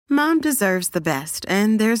Mom deserves the best,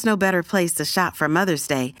 and there's no better place to shop for Mother's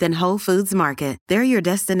Day than Whole Foods Market. They're your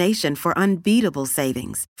destination for unbeatable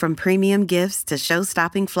savings, from premium gifts to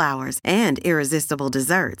show-stopping flowers and irresistible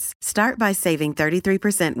desserts. Start by saving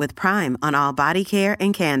 33% with Prime on all body care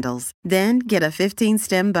and candles. Then get a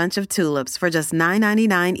 15-stem bunch of tulips for just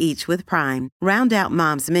 $9.99 each with Prime. Round out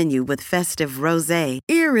Mom's menu with festive rosé,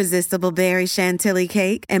 irresistible berry chantilly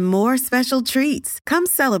cake, and more special treats. Come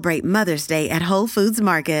celebrate Mother's Day at Whole Foods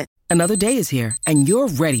Market. Another day is here, and you're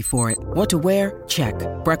ready for it. What to wear? Check.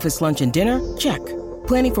 Breakfast, lunch, and dinner? Check.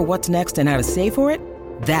 Planning for what's next and how to save for it?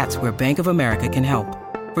 That's where Bank of America can help.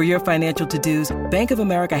 For your financial to-dos, Bank of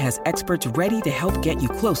America has experts ready to help get you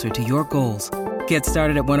closer to your goals. Get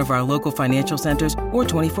started at one of our local financial centers or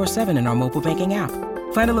 24/7 in our mobile banking app.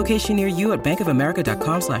 Find a location near you at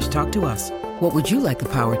bankofamerica.com/talktous. What would you like the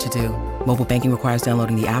power to do? Mobile banking requires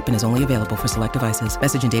downloading the app and is only available for select devices.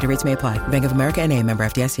 Message and data rates may apply. Bank of America N.A., member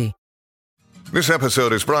FDIC. This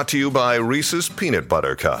episode is brought to you by Reese's Peanut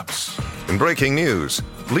Butter Cups. In breaking news,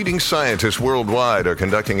 leading scientists worldwide are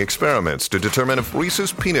conducting experiments to determine if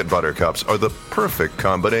Reese's Peanut Butter Cups are the perfect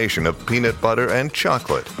combination of peanut butter and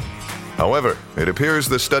chocolate. However, it appears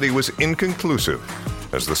the study was inconclusive,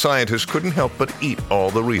 as the scientists couldn't help but eat all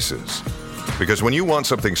the Reese's. Because when you want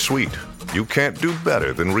something sweet, you can't do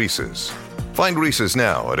better than Reese's. Find Reese's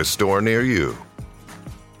now at a store near you.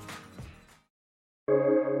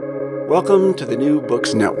 Welcome to the New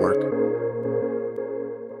Books Network.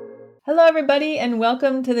 Hello, everybody, and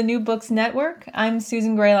welcome to the New Books Network. I'm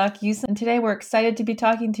Susan Graylock-Hughes, and today we're excited to be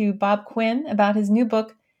talking to Bob Quinn about his new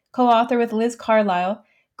book, co-author with Liz Carlisle,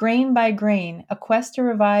 Grain by Grain, A Quest to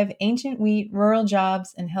Revive Ancient Wheat, Rural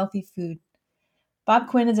Jobs, and Healthy Food. Bob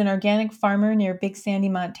Quinn is an organic farmer near Big Sandy,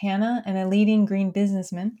 Montana, and a leading green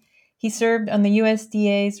businessman. He served on the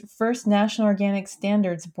USDA's first National Organic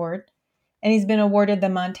Standards Board, and he's been awarded the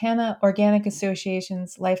Montana Organic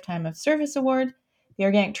Association's Lifetime of Service Award, the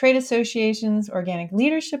Organic Trade Association's Organic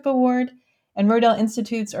Leadership Award, and Rodale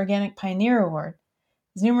Institute's Organic Pioneer Award.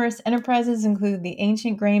 His numerous enterprises include the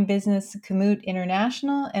ancient grain business Kamut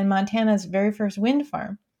International and Montana's very first wind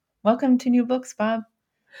farm. Welcome to New Books, Bob.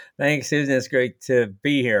 Thanks, Susan. It's great to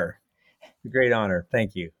be here. It's a great honor.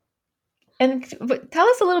 Thank you. And tell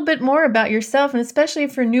us a little bit more about yourself, and especially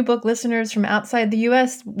for New Book listeners from outside the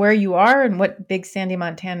U.S., where you are and what Big Sandy,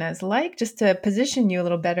 Montana is like, just to position you a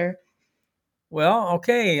little better. Well,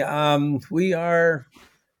 okay. I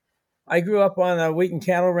grew up on a wheat and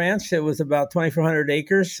cattle ranch. It was about 2,400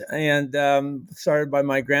 acres and started by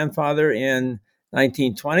my grandfather in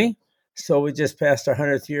 1920. So we just passed our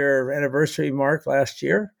 100th year anniversary mark last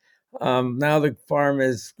year. Now the farm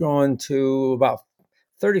is growing to about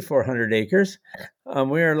 3,400 acres.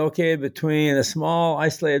 We are located between a small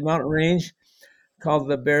isolated mountain range called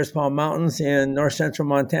the Bears Paw Mountains in north central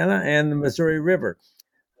Montana and the Missouri River.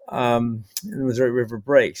 The Missouri River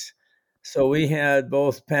breaks. So we had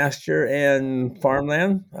both pasture and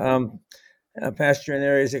farmland. Pasture in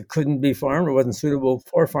areas that couldn't be farmed or wasn't suitable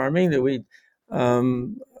for farming, that we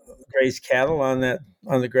grazed cattle on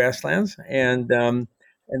the grasslands, and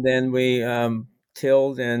then we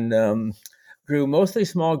tilled and grew mostly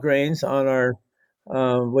small grains on our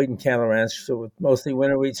wheat and cattle ranch, so mostly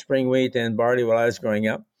winter wheat, spring wheat, and barley while I was growing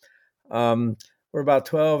up. We're about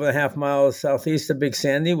 12 and a half miles southeast of Big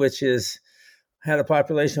Sandy, which had a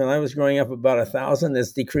population when I was growing up about 1,000.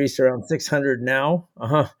 It's decreased around 600 now,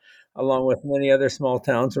 along with many other small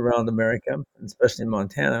towns around America, especially in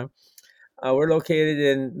Montana. We're located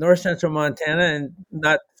in north central Montana and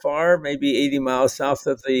not far, maybe 80 miles south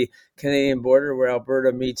of the Canadian border where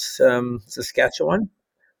Alberta meets Saskatchewan.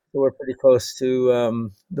 So we're pretty close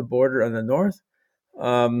to the border on the north.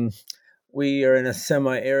 We are in a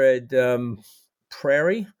semi-arid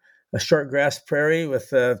prairie, a short grass prairie with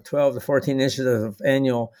 12 to 14 inches of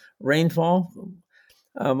annual rainfall,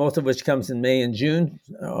 most of which comes in May and June.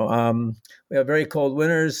 We have very cold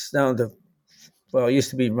winters down to, well, it used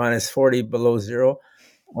to be minus 40 below zero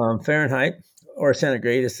Fahrenheit, or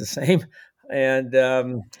centigrade, it's the same. And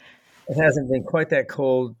it hasn't been quite that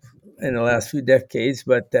cold in the last few decades,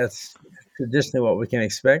 but that's traditionally what we can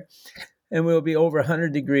expect. And we'll be over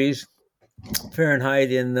 100 degrees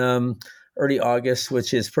Fahrenheit in early August,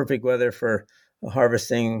 which is perfect weather for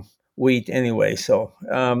harvesting wheat anyway. So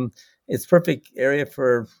it's perfect area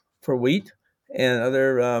for wheat and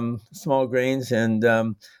other small grains. And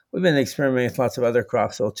we've been experimenting with lots of other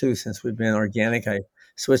crops, though, too, since we've been organic. I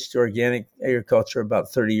switched to organic agriculture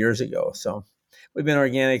about 30 years ago. So we've been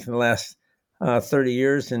organic in the last 30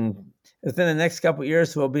 years. And within the next couple of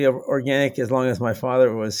years, we'll be organic as long as my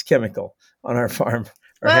father was chemical on our farm.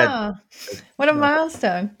 Wow. What a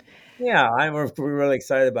milestone. Yeah, we're really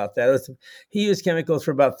excited about that. He used chemicals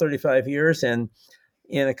for about 35 years, and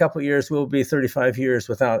in a couple of years, we'll be 35 years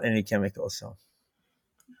without any chemicals. So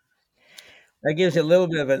that gives you a little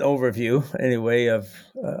bit of an overview, anyway, of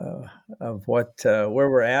what where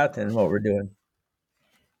we're at and what we're doing.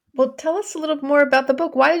 Well, tell us a little more about the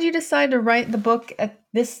book. Why did you decide to write the book at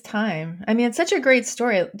this time? I mean, it's such a great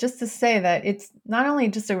story. Just to say that it's not only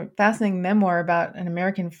just a fascinating memoir about an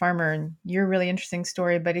American farmer and your really interesting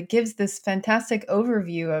story, but it gives this fantastic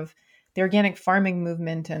overview of the organic farming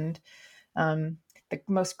movement and the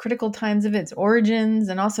most critical times of its origins,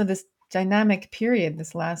 and also this dynamic period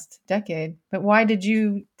this last decade. But why did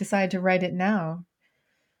you decide to write it now?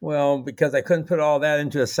 Well, because I couldn't put all that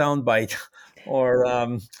into a soundbite or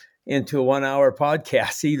into a 1 hour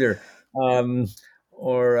podcast either, um,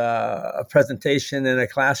 or a presentation in a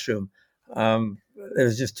classroom. There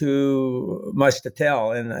was just too much to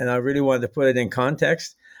tell, and I really wanted to put it in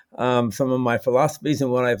context. Some of my philosophies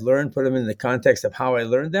and what I've learned, put them in the context of how I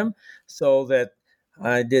learned them, so that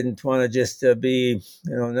I didn't want to just be,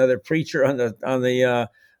 another preacher on the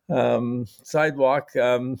sidewalk.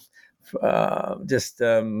 Just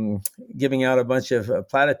giving out a bunch of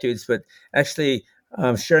platitudes, but actually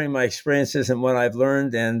sharing my experiences and what I've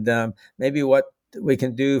learned, and maybe what we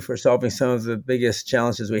can do for solving some of the biggest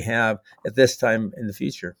challenges we have at this time in the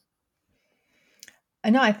future. I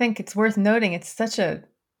know, I think it's worth noting it's such a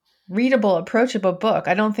readable, approachable book.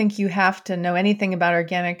 I don't think you have to know anything about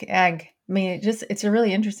organic ag. I mean, it's a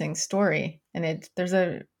really interesting story, and there's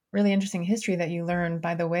a really interesting history that you learn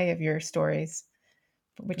by the way of your stories,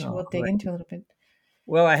 which Oh, we'll dig into a little bit.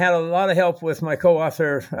 well, I had a lot of help with my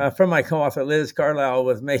co-author, from my co-author, Liz Carlisle,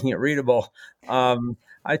 with making it readable.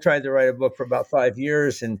 I tried to write a book for about 5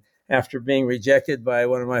 years, and after being rejected by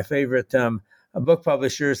one of my favorite book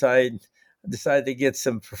publishers, I decided to get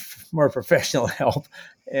some more professional help,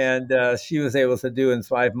 and she was able to do in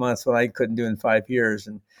 5 months what I couldn't do in 5 years.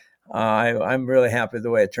 And I'm really happy with the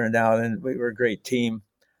way it turned out, and we were a great team.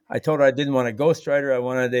 I told her I didn't want a ghostwriter; I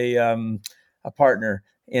wanted a partner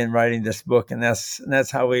in writing this book, and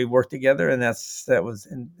that's how we worked together, and that was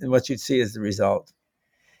and what you'd see is the result.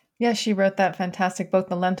 Yeah, she wrote that fantastic book,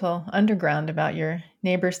 The Lentil Underground, about your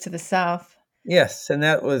neighbors to the south. Yes, and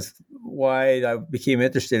that was why I became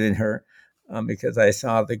interested in her, because I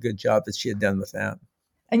saw the good job that she had done with that.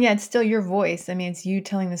 And yeah, it's still your voice. I mean, it's you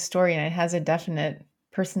telling the story, and it has a definite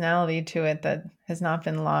personality to it that has not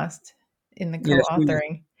been lost in the Yes,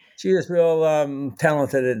 co-authoring. she is real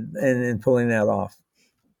talented in pulling that off.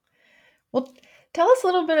 Well, tell us a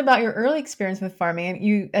little bit about your early experience with farming.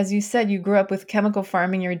 And as you said, you grew up with chemical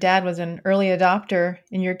farming. Your dad was an early adopter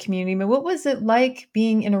in your community. But what was it like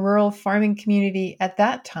being in a rural farming community at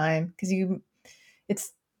that time? Because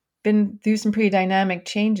it's been through some pretty dynamic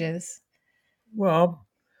changes. Well,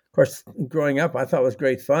 of course, growing up, I thought it was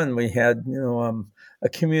great fun. We had, a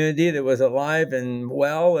community that was alive and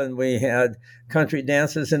well, and we had country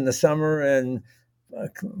dances in the summer and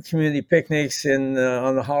community picnics on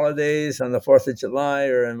the holidays, on the 4th of July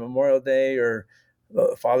or on Memorial Day or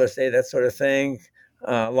Father's Day, that sort of thing,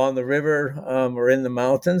 along the river, or in the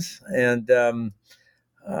mountains. And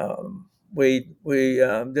we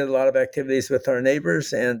did a lot of activities with our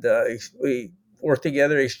neighbors, and we worked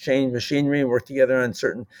together, exchanged machinery, and worked together on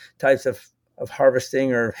certain types of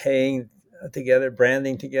harvesting or haying together,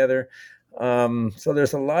 branding together. So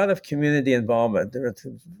there's a lot of community involvement. They're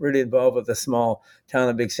really involved with the small town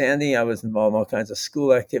of Big Sandy. I was involved in all kinds of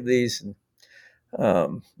school activities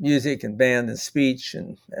and music and band and speech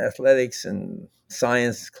and athletics and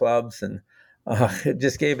science clubs. And it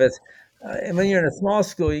just gave us, and when you're in a small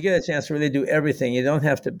school, you get a chance to really do everything. You don't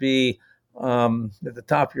have to be at the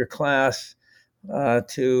top of your class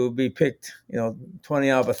to be picked, 20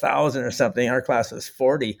 out of 1,000 or something. Our class was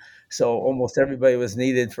 40. So almost everybody was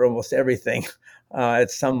needed for almost everything at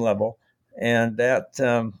some level. And that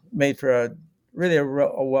made for a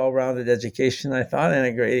well-rounded education, I thought, and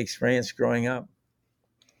a great experience growing up.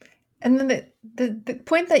 And then the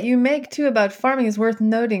point that you make, too, about farming is worth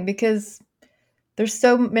noting, because there's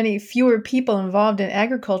so many fewer people involved in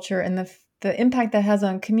agriculture, and the impact that has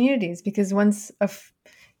on communities. Because once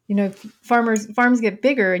farms get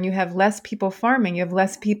bigger and you have less people farming, you have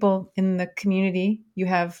less people in the community, you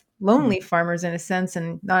have lonely farmers in a sense,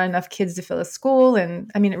 and not enough kids to fill a school.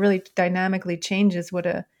 And I mean, it really dynamically changes what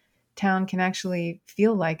a town can actually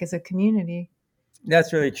feel like as a community.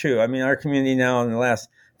 That's really true. I mean, our community now in the last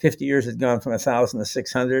 50 years has gone from 1,000 to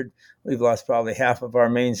 600. We've lost probably half of our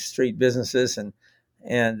main street businesses,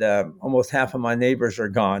 and almost half of my neighbors are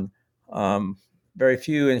gone. Very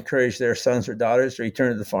few encourage their sons or daughters to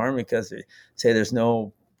return to the farm because they say there's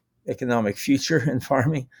no economic future in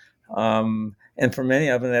farming. And for many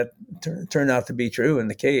of them, that turned out to be true in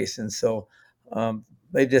the case. And so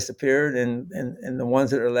they've disappeared, and the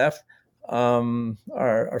ones that are left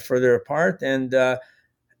are further apart and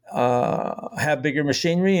have bigger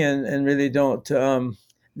machinery and really don't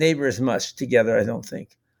neighbor as much together, I don't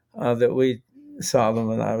think, that we saw them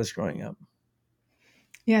when I was growing up.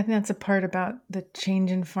 Yeah, I think that's a part about the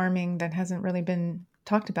change in farming that hasn't really been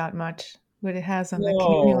talked about much, what it has on the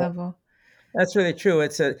community No, level. that's really true.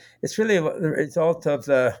 It's really the result of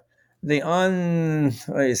the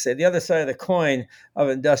what do you say, the other side of the coin of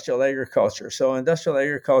industrial agriculture. So industrial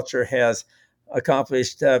agriculture has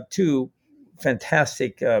accomplished two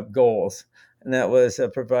fantastic goals, and that was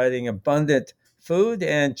providing abundant food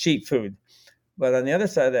and cheap food. But on the other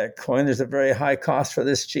side of that coin, there's a very high cost for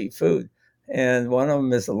this cheap food. And one of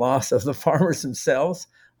them is the loss of the farmers themselves.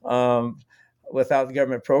 Um, Without the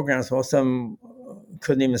government programs, most of them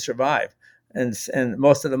couldn't even survive. And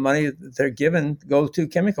most of the money that they're given go to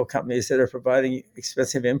chemical companies that are providing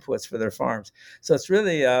expensive inputs for their farms. So it's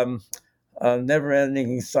really a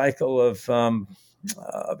never-ending cycle of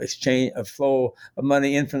exchange, of flow of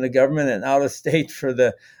money in from the government and out of state for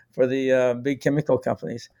the big chemical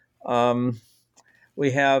companies.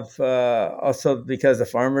 We have also, because the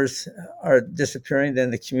farmers are disappearing,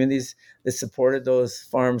 then the communities that supported those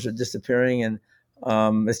farms are disappearing, and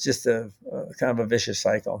it's just a kind of a vicious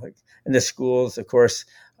cycle. In the schools, of course,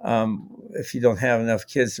 if you don't have enough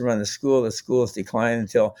kids to run the schools decline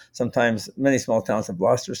until sometimes many small towns have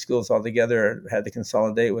lost their schools altogether or had to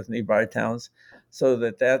consolidate with nearby towns. So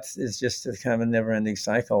that is just a kind of a never-ending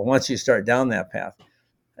cycle once you start down that path.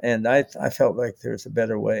 And I felt like there's a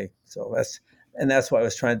better way. So that's why I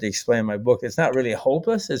was trying to explain in my book. It's not really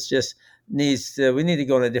hopeless. It's just we need to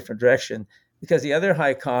go in a different direction, because the other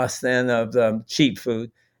high cost then of cheap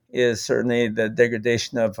food is certainly the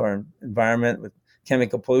degradation of our environment with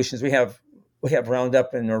chemical pollutions. We have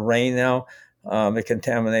Roundup in the rain now. It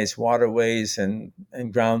contaminates waterways and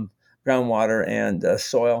groundwater and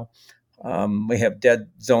soil. We have dead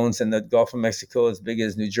zones in the Gulf of Mexico as big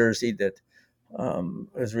as New Jersey that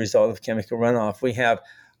as a result of chemical runoff. We have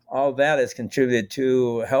all that has contributed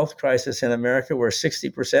to a health crisis in America, where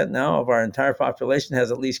 60% now of our entire population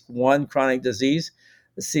has at least one chronic disease.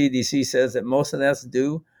 The CDC says that most of that's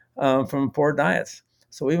due from poor diets.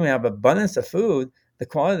 So we have abundance of food. The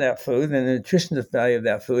quality of that food and the nutritional value of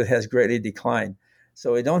that food has greatly declined.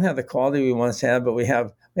 So we don't have the quality we once had, but we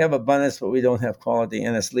have abundance, but we don't have quality,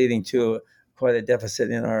 and it's leading to quite a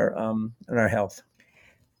deficit in our health.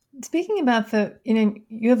 Speaking about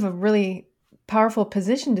you have a really powerful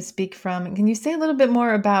position to speak from. Can you say a little bit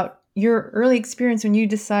more about your early experience when you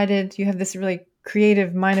decided you have this really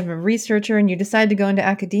creative mind of a researcher and you decided to go into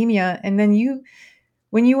academia? And then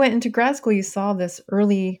when you went into grad school, you saw this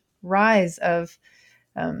early rise of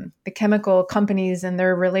the chemical companies and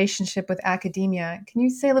their relationship with academia. Can you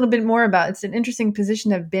say a little bit more about it? It's an interesting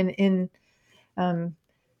position to have been in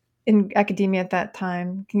academia at that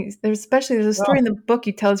time. There's a story in the book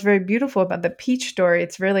you tell is very beautiful about the peach story.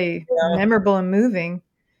 It's really memorable and moving.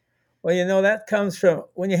 Well, that comes from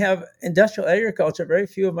when you have industrial agriculture. Very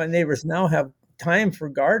few of my neighbors now have time for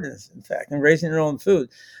gardens, in fact, and raising their own food.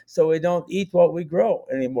 So we don't eat what we grow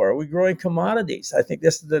anymore. We're growing commodities. I think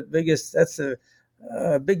that's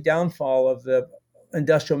a big downfall of the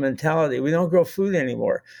industrial mentality. We don't grow food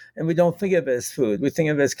anymore, and we don't think of it as food. We think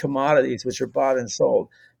of it as commodities, which are bought and sold.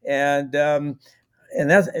 And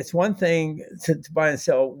it's one thing to buy and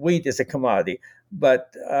sell wheat as a commodity,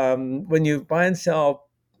 but when you buy and sell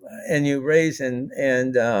and you raise and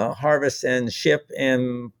harvest and ship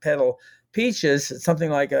and peddle peaches, something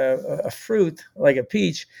like a fruit like a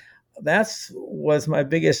peach, was my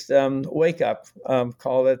biggest wake up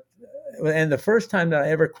call. And the first time that I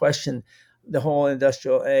ever questioned the whole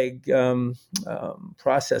industrial ag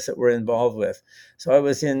process that we're involved with. So I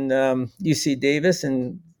was in UC Davis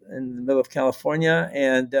in the middle of California,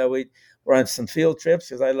 and we were on some field trips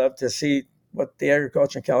because I love to see what the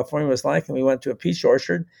agriculture in California was like. And we went to a peach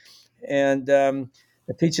orchard, and the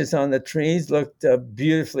peaches on the trees looked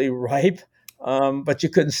beautifully ripe, but you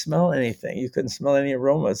couldn't smell anything. You couldn't smell any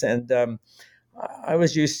aromas. And I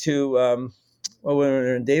was used to, when we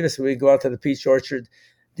were in Davis, we'd go out to the peach orchard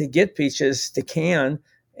to get peaches to can,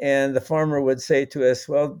 and the farmer would say to us,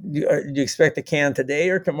 well, do you expect to can today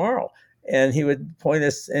or tomorrow? And he would point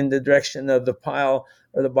us in the direction of the pile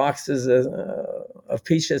or the boxes of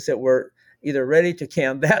peaches that were either ready to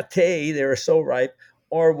can that day, they were so ripe,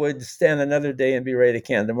 or would stand another day and be ready to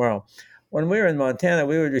can tomorrow. When we were in Montana,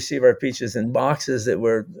 we would receive our peaches in boxes that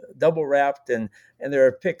were double wrapped, and they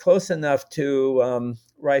were picked close enough to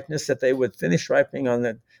ripeness that they would finish ripening on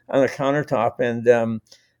the countertop,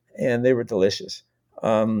 and they were delicious.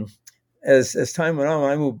 As time went on,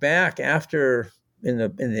 when I moved back after in the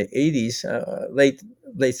 80s, late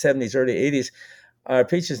 70s, early 80s,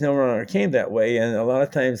 peaches no longer came that way, and a lot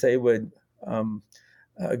of times they would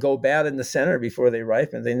go bad in the center before they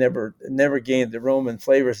ripened. They never gained the aroma and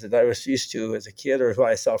flavors that I was used to as a kid, or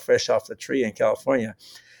what I saw fresh off the tree in California.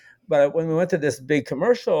 But when we went to this big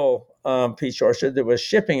commercial peach orchard that was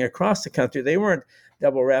shipping across the country, they weren't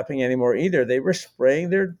double wrapping anymore either. They were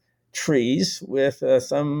spraying their trees with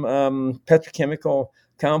some petrochemical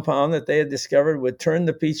compound that they had discovered would turn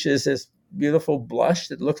the peaches this beautiful blush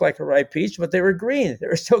that looked like a ripe peach, but they were green. They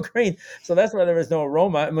were still green. So that's why there was no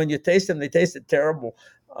aroma. And when you taste them, they tasted terrible.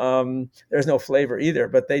 There's no flavor either,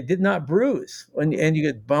 but they did not bruise. And you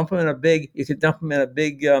could dump them in a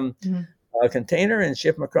big container and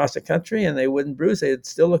ship them across the country, and they wouldn't bruise. They'd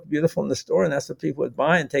still look beautiful in the store, and that's what people would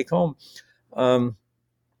buy and take home.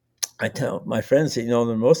 I tell my friends,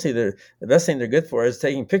 the best thing they're good for is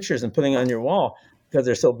taking pictures and putting on your wall because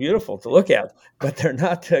they're so beautiful to look at, but they're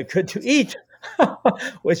not good to eat,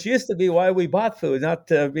 which used to be why we bought food, not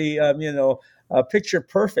to be, picture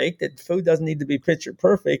perfect. That food doesn't need to be picture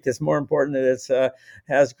perfect. It's more important that it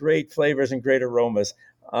has great flavors and great aromas,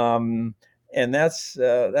 and that's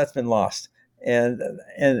been lost. And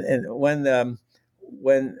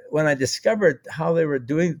when I discovered how they were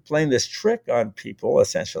playing this trick on people,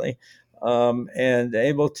 essentially, and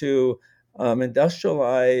able to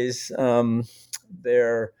industrialize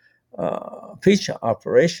their peach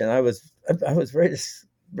operation, I was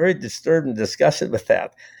very disturbed and disgusted with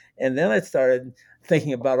that. And then I started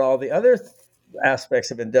thinking about all the other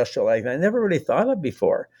aspects of industrializing I never really thought of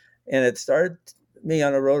before, and it started me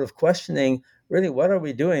on a road of questioning. Really, what are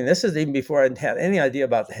we doing? This is even before I had any idea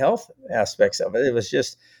about the health aspects of it. It was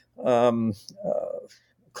just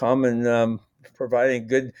common providing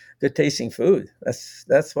good tasting food.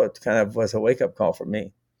 That's what kind of was a wake up call for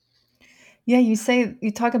me. Yeah, you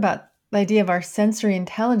talk about the idea of our sensory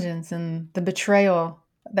intelligence and the betrayal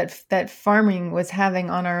that farming was having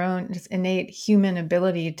on our own just innate human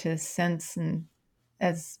ability to sense and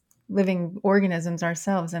as living organisms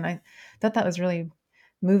ourselves. And I thought that was really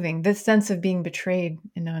moving, this sense of being betrayed,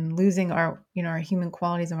 and losing our human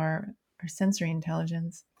qualities of our sensory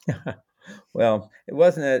intelligence. Well, it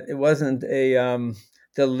wasn't a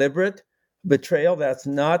deliberate betrayal. That's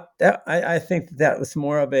not that. I think that was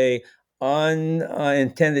more of a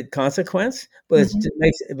unintended consequence, but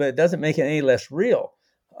it doesn't make it any less real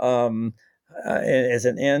as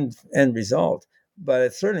an end result. But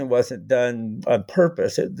it certainly wasn't done on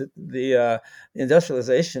purpose. The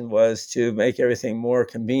industrialization was to make everything more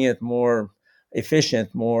convenient, more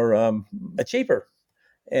efficient, more cheaper.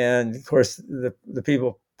 And of course, the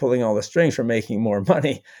people pulling all the strings were making more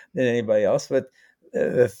money than anybody else. But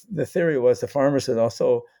the theory was the farmers would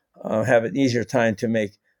also have an easier time to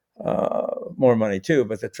make more money too.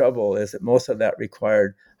 But the trouble is that most of that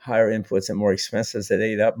required higher inputs and more expenses that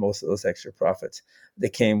ate up most of those extra profits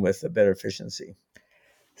that came with a better efficiency.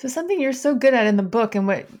 So something you're so good at in the book, and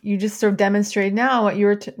what you just sort of demonstrated now, what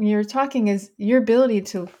you're talking is your ability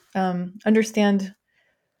to understand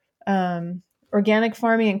organic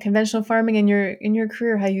farming and conventional farming in your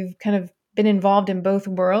career, how you've kind of been involved in both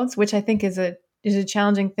worlds, which I think is a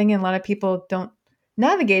challenging thing, and a lot of people don't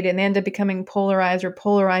navigate it, and they end up becoming polarized or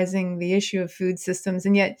polarizing the issue of food systems.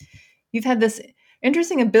 And yet you've had this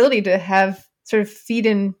interesting ability to have sort of feed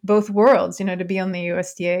in both worlds, to be on the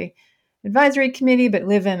USDA advisory committee, but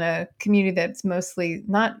live in a community that's mostly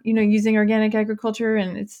not, using organic agriculture.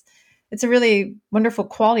 And it's a really wonderful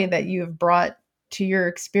quality that you have brought to your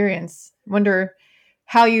experience. Wonder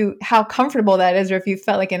how comfortable that is, or if you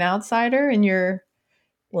felt like an outsider in your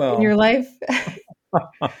life.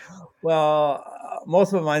 Well,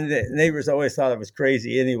 most of my neighbors always thought I was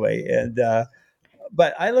crazy anyway. And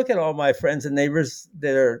but I look at all my friends and neighbors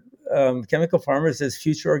that are chemical farmers as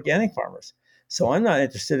future organic farmers. So I'm not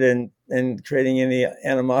interested in creating any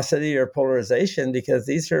animosity or polarization, because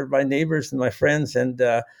these are my neighbors and my friends, and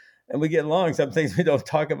we get along. Some things we don't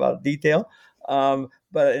talk about in detail.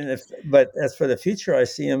 But as for the future, I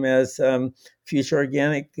see them as future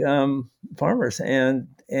organic farmers, and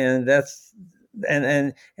that's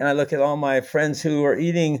and I look at all my friends who are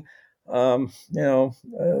eating,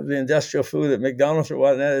 the industrial food at McDonald's or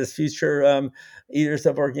whatnot as future eaters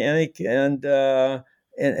of organic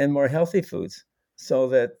and more healthy foods. So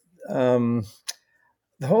that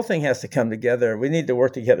the whole thing has to come together. We need to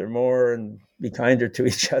work together more and be kinder to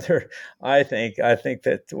each other. I think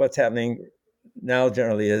that what's happening now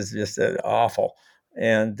generally is just awful,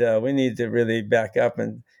 and we need to really back up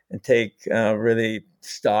and take really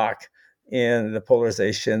stock in the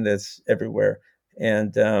polarization that's everywhere.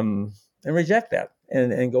 and reject that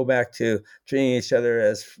and go back to treating each other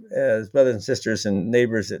as brothers and sisters and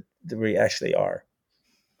neighbors that we actually are.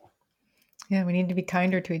 Yeah, we need to be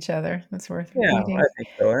kinder to each other. That's worth Yeah, repeating. I think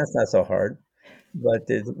so. That's not so hard, but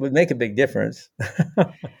it would make a big difference.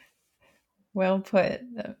 Well put.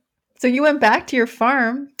 So you went back to your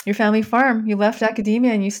farm, your family farm. You left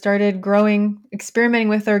academia and you started experimenting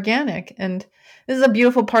with organic. And this is a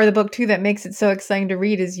beautiful part of the book too that makes it so exciting to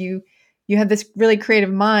read. Is you have this really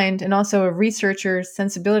creative mind and also a researcher's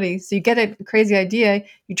sensibility. So you get a crazy idea,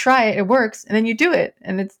 you try it, it works, and then you do it,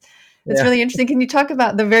 and it's Yeah. really interesting. Can you talk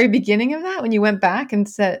about the very beginning of that when you went back and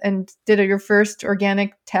did your first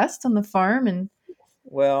organic test on the farm? And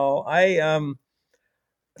Well,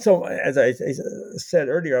 so as I said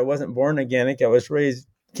earlier, I wasn't born organic. I was raised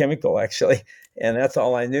chemical, actually, and that's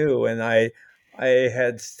all I knew. And I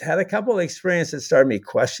had a couple of experiences that started me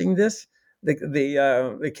questioning this,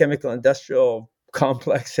 the chemical industrial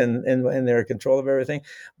complex and their control of everything.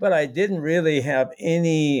 But I didn't really have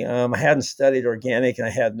any. I hadn't studied organic, and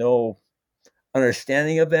I had no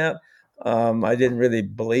understanding of that. I didn't really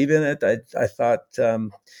believe in it. I thought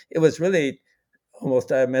it was really almost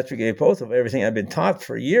diametrically opposed of everything I've been taught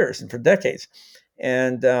for years and for decades.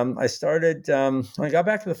 And I started, when I got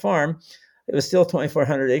back to the farm, it was still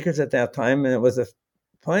 2,400 acres at that time. And it was a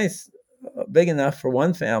place big enough for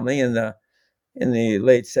one family in the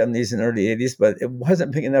late 70s and early 80s, but it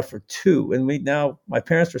wasn't big enough for two. And my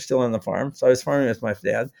parents were still on the farm. So I was farming with my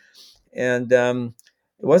dad. And it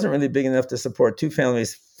wasn't really big enough to support two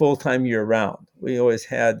families full-time year-round. We always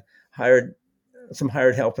had some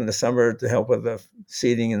hired help in the summer to help with the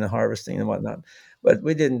seeding and the harvesting and whatnot. But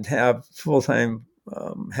we didn't have full-time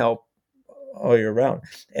help all year round.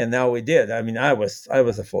 And now we did. I mean, I was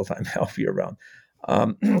a full-time help year round.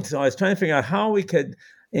 So I was trying to figure out how we could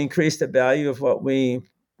increase the value of what we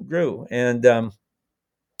grew. And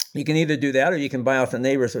you can either do that or you can buy off the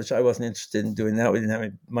neighbors, which I wasn't interested in doing that. We didn't have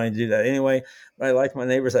any money to do that anyway. But I liked my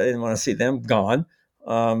neighbors. I didn't want to see them gone.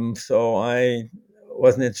 So I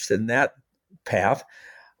wasn't interested in that path.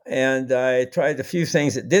 And I tried a few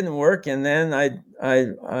things that didn't work. And then I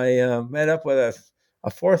met up with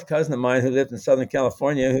a fourth cousin of mine who lived in Southern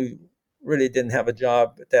California who really didn't have a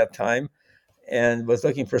job at that time and was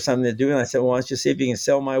looking for something to do. And I said, well, why don't you see if you can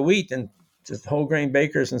sell my wheat and just whole grain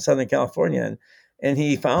bakers in Southern California. And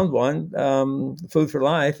he found one, Food for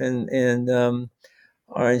Life, in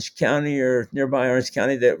Orange County or nearby Orange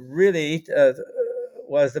County that really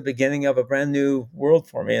was the beginning of a brand new world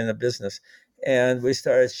for me in the business. And we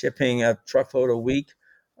started shipping a truckload a week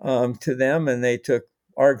to them, and they took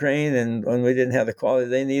our grain. And when we didn't have the quality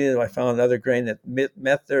they needed, I found other grain that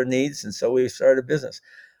met their needs. And so we started a business.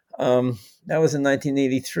 That was in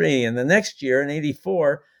 1983. And the next year, in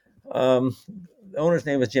 84, the owner's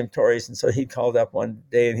name was Jim Torres. And so he called up one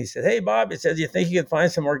day and he said, hey, Bob, he said, do you think you can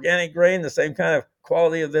find some organic grain, the same kind of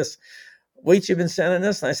quality of this wheat you've been sending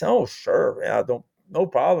us? And I said, oh, sure. Yeah, no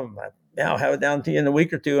problem. I'll have it down to you in a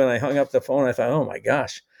week or two. And I hung up the phone. I thought, oh, my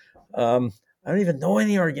gosh. I don't even know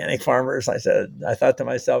any organic farmers. I thought to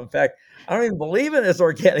myself, in fact, I don't even believe in this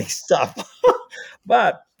organic stuff.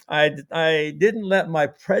 But I didn't let my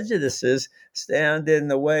prejudices stand in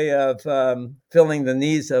the way of filling the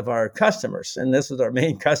needs of our customers. And this was our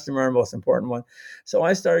main customer, our most important one. So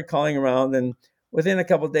I started calling around, and within a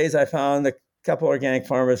couple of days, I found a couple of organic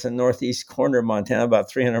farmers in northeast corner of Montana, about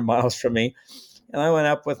 300 miles from me. And I went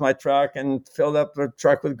up with my truck and filled up the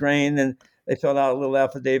truck with grain, and they filled out a little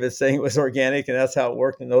affidavit saying it was organic, and that's how it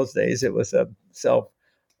worked in those days. It was a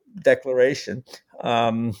self-declaration.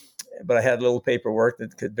 But I had a little paperwork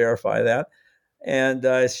that could verify that. And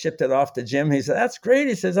I shipped it off to Jim. He said, that's great.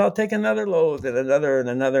 He says, I'll take another load and another and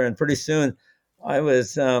another. And pretty soon I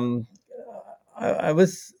was in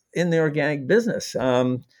the organic business.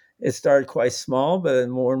 It started quite small, but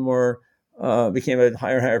more and more became a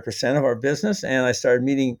higher and higher percent of our business. And I started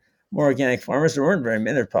meeting more organic farmers. There weren't very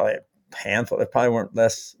many. There were probably a handful. There probably weren't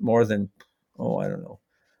more than, I don't know,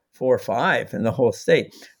 4 or 5 in the whole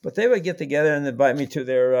state. But they would get together and invite me to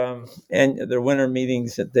their winter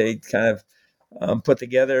meetings that they kind of put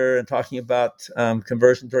together and talking about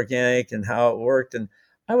conversion to organic and how it worked. And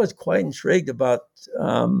I was quite intrigued about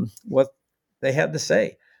what they had to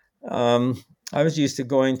say. I was used to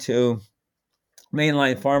going to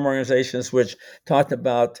mainline farm organizations, which talked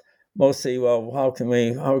about mostly, well, how are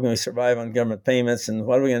we going to survive on government payments, and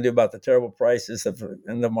what are we going to do about the terrible prices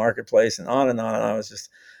in the marketplace, and on and on. And I was just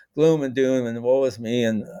gloom and doom and woe is me.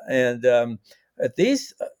 And at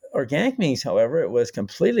these organic meetings, however, it was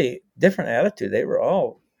completely different attitude. They were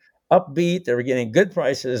all upbeat. They were getting good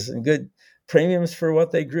prices and good premiums for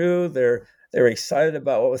what they grew. They were excited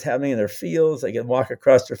about what was happening in their fields. They could walk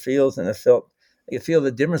across their fields and they could feel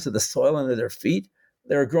the difference of the soil under their feet.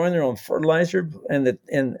 They were growing their own fertilizer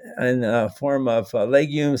in form of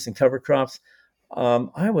legumes and cover crops.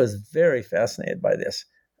 I was very fascinated by this.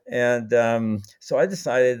 And so I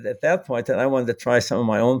decided at that point that I wanted to try some of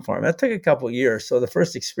my own farm. That took a couple of years. So the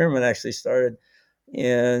first experiment actually started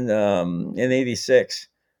in '86.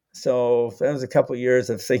 So that was a couple of years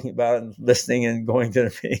of thinking about it and listening and going to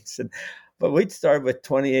the meetings. But we'd start with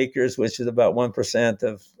 20 acres, which is about 1%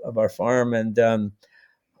 of our farm. And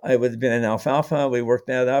I would have been in alfalfa. We worked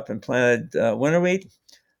that up and planted winter wheat.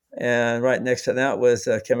 And right next to that was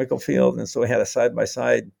a chemical field. And so we had a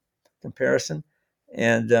side-by-side comparison.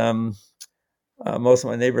 And most of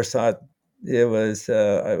my neighbors thought it was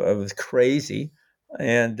I was crazy.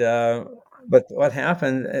 And but what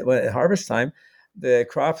happened at harvest time, the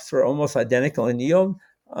crops were almost identical in yield.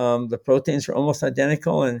 The proteins were almost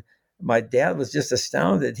identical. And my dad was just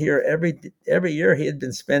astounded. Here, every year he had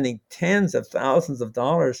been spending tens of thousands of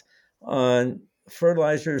dollars on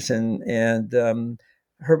fertilizers and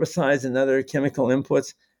herbicides and other chemical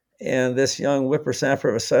inputs. And this young whippersnapper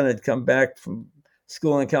of a son had come back from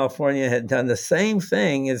school in California, had done the same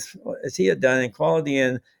thing as he had done in quality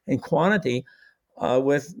and in quantity,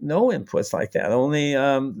 with no inputs like that, only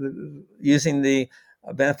using the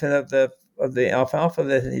benefit of the alfalfa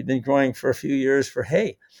that he'd been growing for a few years for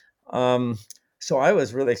hay. So I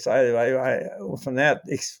was really excited. I from that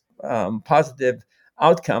positive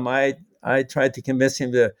outcome, I tried to convince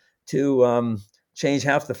him to change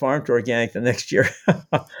half the farm to organic the next year.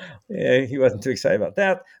 He wasn't too excited about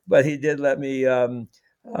that, but he did let me. I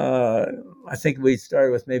think we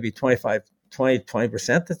started with maybe 20%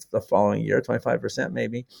 that's the following year, 25%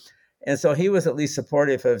 maybe. And so he was at least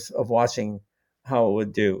supportive of watching how it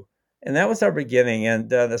would do. And that was our beginning. And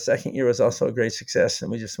the second year was also a great success.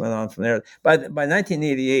 And we just went on from there. By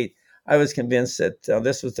 1988, I was convinced that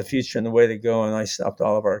this was the future and the way to go. And I stopped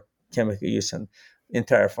all of our chemical use on the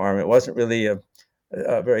entire farm. It wasn't really a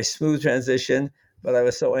very smooth transition, but I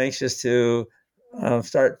was so anxious to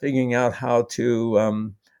start figuring out how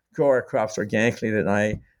to grow our crops organically that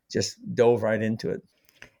I just dove right into it.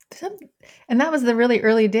 And that was the really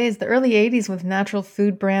early days, the early 80s with natural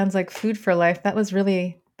food brands like Food for Life. That was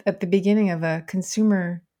really at the beginning of a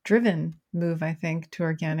consumer-driven move, I think, to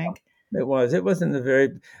organic. It was in the very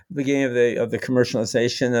beginning of the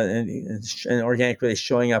commercialization and organic really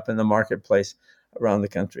showing up in the marketplace around the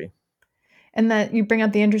country. And that you bring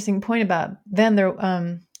up the interesting point about then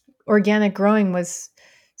the organic growing was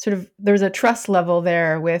sort of, there was a trust level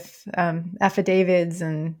there with affidavits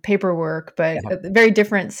and paperwork, but a very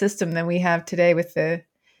different system than we have today with the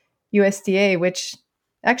USDA, which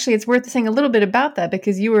actually it's worth saying a little bit about that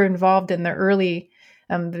because you were involved in the early,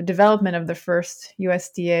 the development of the first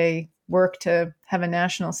USDA work to have a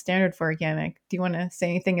national standard for organic. Do you want to say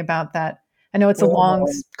anything about that? I know it's a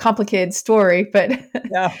long, complicated story, but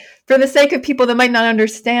for the sake of people that might not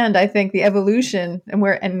understand, I think the evolution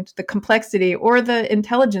and the complexity or the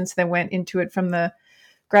intelligence that went into it from the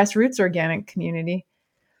grassroots organic community.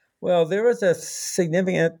 Well, there was a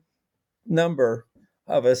significant number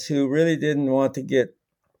of us who really didn't want to get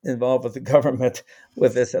involved with the government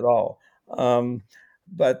with this at all.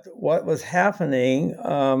 But what was happening,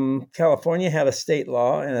 California had a state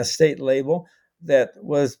law and a state label that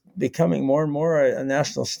was becoming more and more a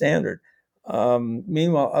national standard.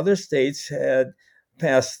 Meanwhile, other states had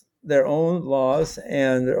passed their own laws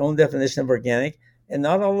and their own definition of organic, and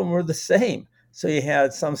not all of them were the same. So you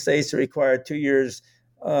had some states that required 2 years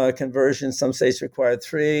conversion, some states required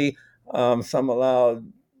 3, some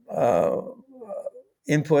allowed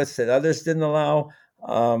inputs that others didn't allow.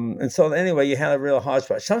 And so anyway, you had a real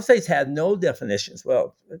hodgepodge. Some states had no definitions.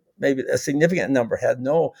 Well, maybe a significant number had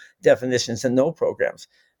no definitions and no programs.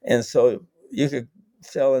 And so you could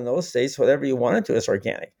sell in those states whatever you wanted to as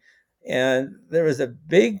organic. And there was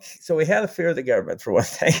so we had a fear of the government for one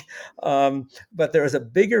thing. But there was a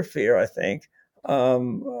bigger fear, I think,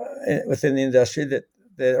 within the industry that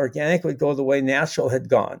organic would go the way natural had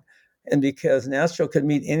gone. And because natural could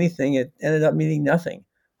mean anything, it ended up meaning nothing.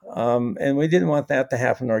 And we didn't want that to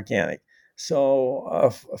happen organic. So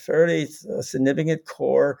a fairly significant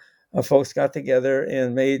core of folks got together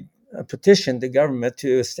and made a petition to government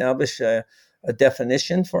to establish a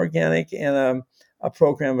definition for organic and a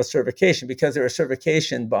program of certification, because there were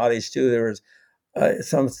certification bodies too. There was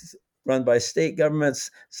some run by state governments,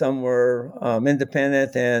 some were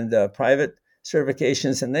independent and private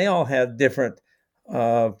certifications, and they all had different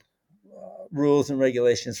rules and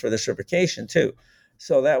regulations for the certification too.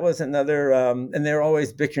 So that was another, and they're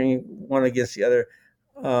always bickering one against the other,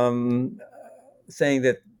 saying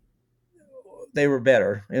that they were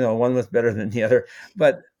better. One was better than the other.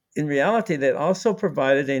 But in reality, that also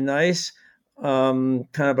provided a nice kind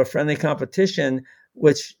of a friendly competition,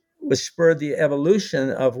 which spurred the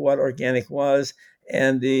evolution of what organic was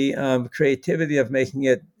and the creativity of making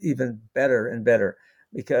it even better and better,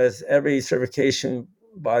 because every certification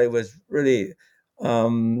body was really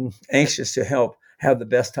anxious to help have the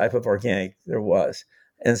best type of organic there was.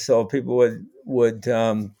 And so people would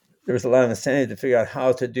there was a lot of incentive to figure out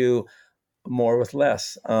how to do more with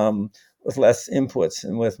less inputs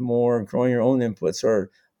and with more growing your own inputs,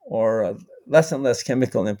 or less and less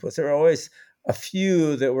chemical inputs. There were always a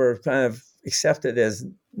few that were kind of accepted as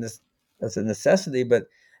a necessity, but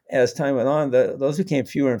as time went on, those became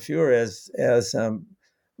fewer and fewer as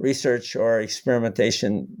research or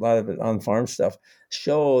experimentation, a lot of it on farm stuff,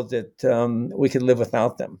 showed that we could live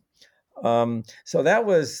without them. So that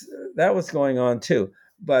was going on too.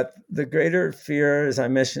 But the greater fear, as I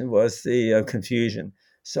mentioned, was the confusion.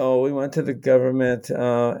 So we went to the government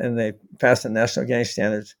and they passed the National Organic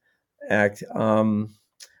Standards Act and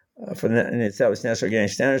that was National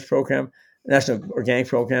Organic Standards Program, National Organic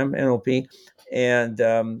Program, NOP. And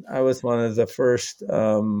I was one of the first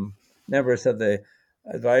members of the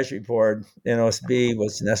advisory board. NOSB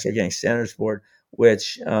was the National Organic Standards Board,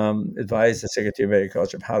 which advised the Secretary of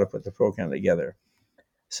Agriculture of how to put the program together.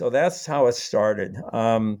 So that's how it started.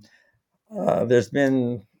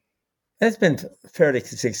 It's been fairly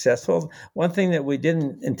successful. One thing that we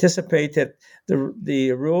didn't anticipate, that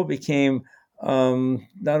the rule became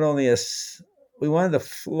not only we wanted the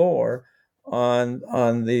floor on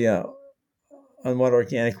what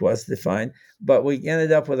organic was defined, but we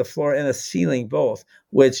ended up with a floor and a ceiling both,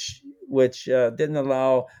 which didn't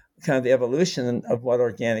allow kind of the evolution of what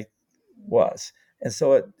organic was. And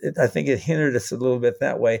so I think it hindered us a little bit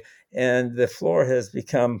that way. And the floor has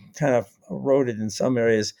become kind of eroded in some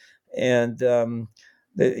areas. And the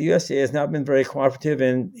USDA has not been very cooperative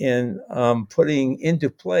in putting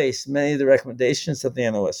into place many of the recommendations of the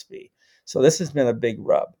NOSB. So this has been a big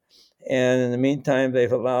rub. And in the meantime,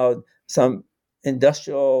 they've allowed some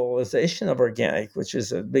industrialization of organic, which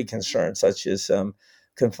is a big concern, such as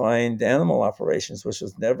confined animal operations, which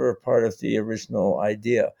was never part of the original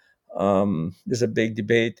idea. There's a big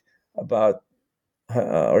debate about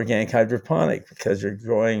organic hydroponic, because you're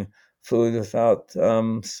growing food without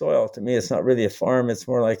soil. To me, it's not really a farm. It's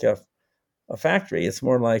more like a factory. It's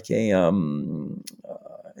more like a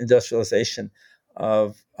industrialization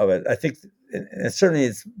of it. I think it certainly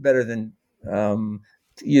is better than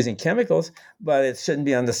using chemicals, but it shouldn't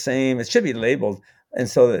be on the same. It should be labeled, and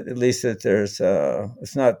so that at least that there's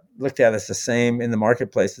it's not looked at as the same in the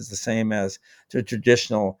marketplace as the same as the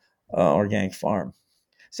traditional organic farm.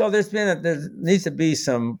 So there needs to be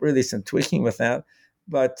some tweaking with that,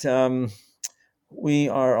 but we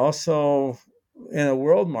are also in a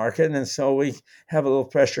world market, and so we have a little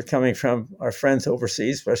pressure coming from our friends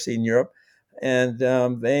overseas, especially in Europe, and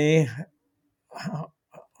they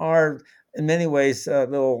are in many ways a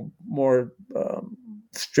little more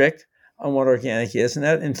strict on what organic is, and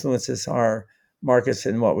that influences our markets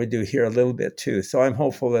and what we do here a little bit too. So I'm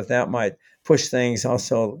hopeful that might push things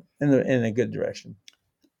also in a good direction.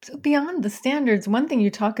 So beyond the standards, one thing you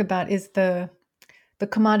talk about is the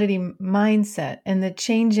commodity mindset and the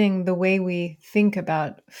changing the way we think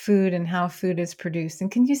about food and how food is produced. And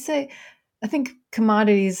can you say, I think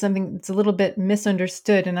commodity is something that's a little bit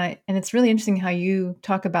misunderstood, and it's really interesting how you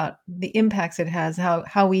talk about the impacts it has,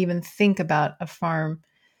 how we even think about a farm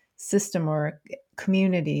system or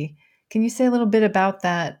community. Can you say a little bit about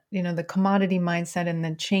that, the commodity mindset and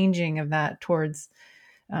the changing of that towards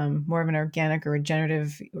more of an organic or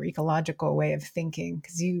regenerative or ecological way of thinking,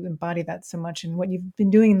 because you embody that so much in what you've been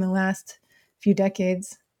doing in the last few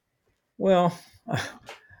decades? Well,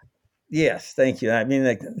 yes, thank you. I mean,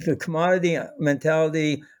 the commodity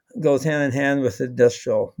mentality goes hand in hand with the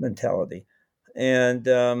industrial mentality. And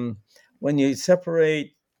when you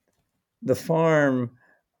separate the farm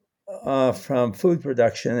from food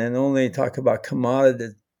production and only talk about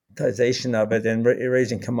commoditization of it and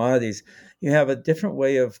raising commodities, you have a different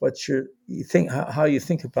way of how you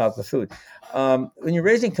think about the food. When you're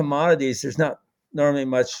raising commodities, there's not normally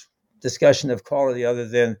much discussion of quality other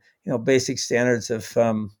than basic standards of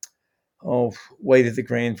weight of the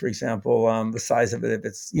grain, for example, the size of it, if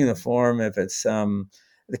it's uniform, if it's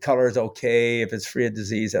the color is okay, if it's free of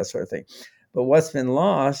disease, that sort of thing. But what's been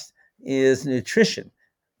lost is nutrition.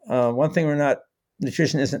 One thing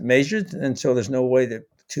nutrition isn't measured, and so there's no way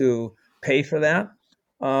to pay for that.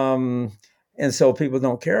 And so people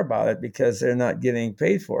don't care about it because they're not getting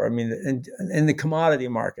paid for it. I mean, in the commodity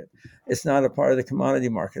market, it's not a part of the commodity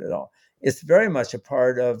market at all. it's very much a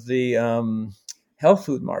part of the health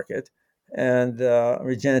food market. And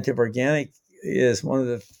regenerative organic is one of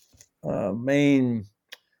the main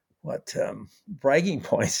bragging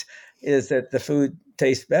points is that the food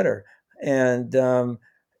tastes better. And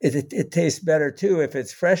it tastes better too if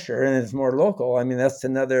it's fresher and it's more local. I mean, that's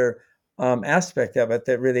another aspect of it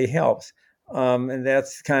that really helps. And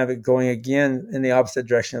that's kind of going again in the opposite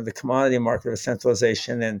direction of the commodity market of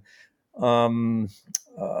centralization and um,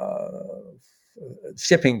 uh,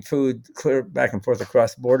 shipping food clear back and forth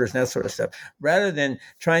across borders and that sort of stuff, rather than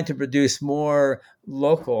trying to produce more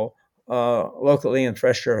locally and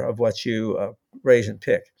fresher of what you raise and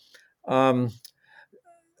pick. Um,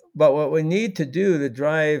 but what we need to do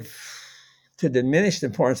to diminish the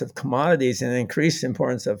importance of commodities and increase the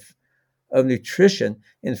importance of nutrition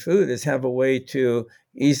in food is have a way to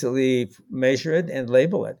easily measure it and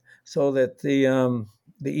label it so that the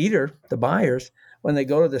eater, the buyers, when they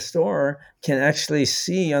go to the store, can actually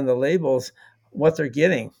see on the labels what they're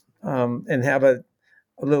getting and have a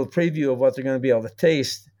little preview of what they're going to be able to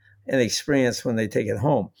taste and experience when they take it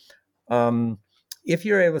home. Um, if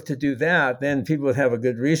you're able to do that, then people would have a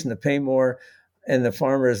good reason to pay more, and the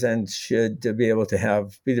farmers then should be able to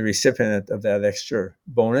be the recipient of that extra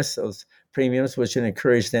bonus, those premiums, which would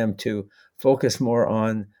encourage them to focus more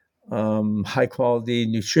on high quality,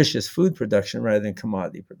 nutritious food production rather than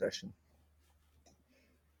commodity production.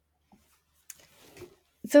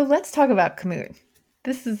 So let's talk about kamut.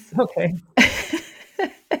 This is okay.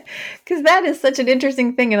 Because that is such an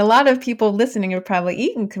interesting thing, and a lot of people listening have probably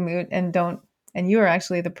eaten kamut and don't. And you are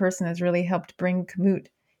actually the person that's really helped bring kamut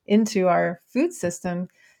into our food system.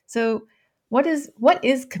 So, what is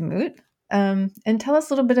kamut? And tell us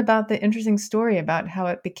a little bit about the interesting story about how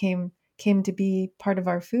it came to be part of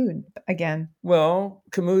our food again. Well,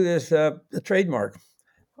 kamut is a trademark,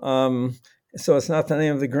 so it's not the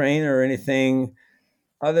name of the grain or anything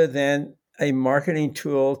other than a marketing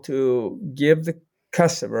tool to give the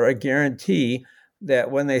customer a guarantee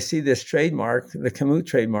that when they see this trademark, the kamut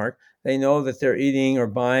trademark, they know that they're eating or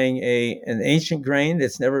buying an ancient grain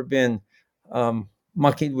that's never been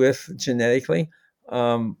monkeyed with genetically.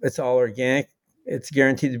 It's all organic. It's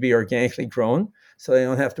guaranteed to be organically grown, so they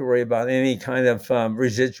don't have to worry about any kind of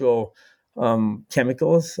residual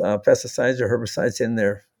chemicals, pesticides or herbicides in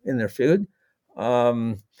their food.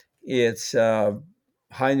 It's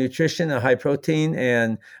high nutrition, high protein,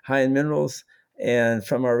 and high in minerals. And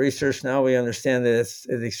from our research now, we understand that it's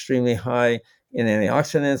extremely high in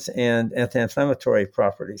antioxidants and anti-inflammatory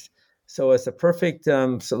properties. So it's a perfect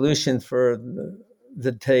solution for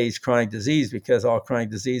the today's chronic disease, because all chronic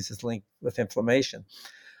disease is linked with inflammation.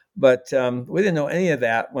 But we didn't know any of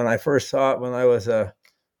that when I first saw it when I was a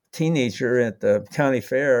teenager at the county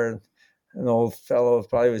fair. An old fellow,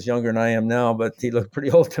 probably was younger than I am now, but he looked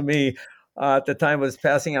pretty old to me. At the time, was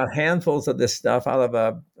passing out handfuls of this stuff out of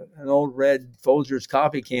an old red Folgers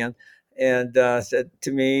coffee can, and said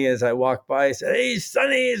to me as I walked by, he said, "Hey,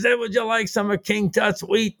 Sonny," he said, "would you like some of King Tut's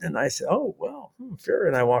wheat?" And I said, "Oh, well, sure."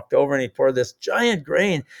 And I walked over, and he poured this giant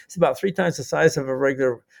grain. It's about 3 times the size of a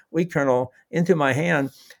regular wheat kernel into my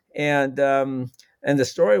hand, and the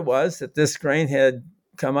story was that this grain had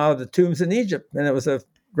come out of the tombs in Egypt, and it was a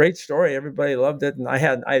great story. Everybody loved it, and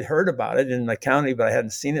I'd heard about it in the county, but I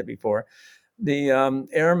hadn't seen it before. The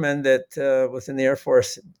airman that was in the Air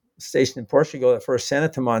Force station in Portugal that first sent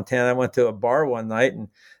it to Montana, I went to a bar one night, and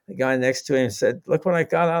the guy next to him said, "Look what I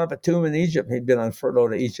got out of a tomb in Egypt." He'd been on furlough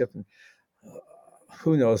to Egypt, and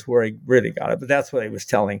who knows where he really got it, but that's what he was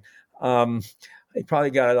telling. He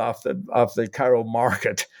probably got it off the Cairo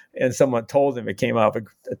market, and someone told him it came out of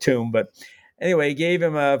a tomb. But anyway, he gave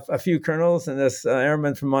him a few kernels, and this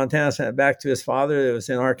airman from Montana sent it back to his father. It was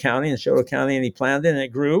in our county, in Choteau County, and he planted it, and it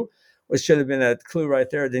grew, which should have been a clue right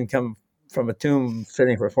there. It didn't come from a tomb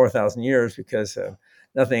sitting for 4,000 years, because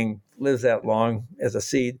nothing lives that long as a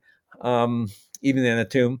seed, even in a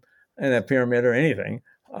tomb, in a pyramid or anything.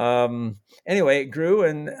 Anyway, it grew,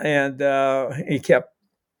 and he kept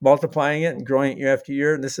multiplying it and growing it year after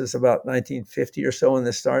year. And this is about 1950 or so when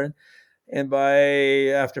this started. And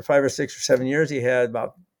after 5 or 6 or 7 years, he had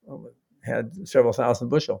several thousand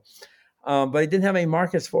bushel. But he didn't have any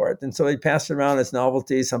markets for it. And so he passed it around as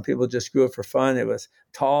novelty. Some people just grew it for fun. It was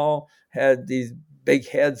tall, had these big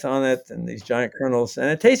heads on it and these giant kernels, and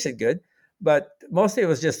it tasted good. But mostly it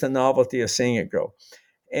was just the novelty of seeing it grow.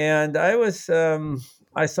 And I saw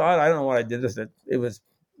it. I don't know what I did with it. It was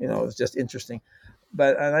just interesting.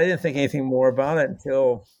 But I didn't think anything more about it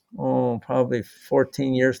until, probably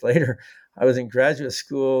 14 years later. I was in graduate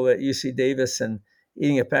school at UC Davis and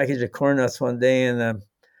eating a package of corn nuts one day, and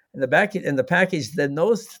And the package in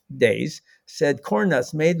those days said corn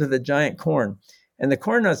nuts made with a giant corn. And the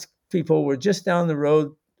corn nuts people were just down the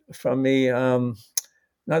road from me,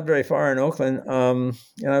 not very far in Oakland, and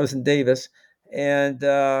I was in Davis. And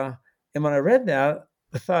when I read that,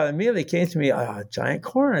 the thought immediately came to me, giant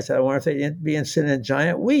corn. I said, I wonder if they'd be interested in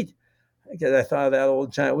giant wheat. Because I thought of that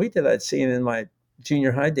old giant wheat that I'd seen in my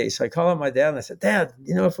junior high days. So I called up my dad and I said, Dad,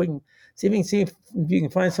 if we can see if you can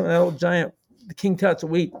find some of that old giant King Tut's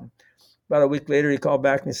wheat. About a week later, he called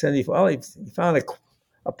back and he said he found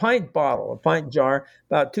a pint jar,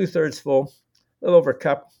 about 2/3 full, a little over a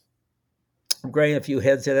cup, grain, a few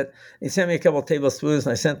heads in it. He sent me a couple of tablespoons,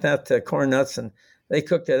 and I sent that to Corn Nuts, and they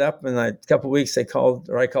cooked it up. And a couple of weeks, I called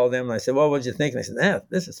them, and I said, well, what'd you think? And they said, Dad,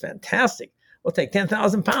 this is fantastic. We'll take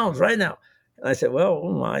 10,000 pounds right now. And I said,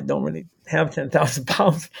 well, I don't really have 10,000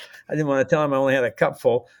 pounds. I didn't want to tell him I only had a cup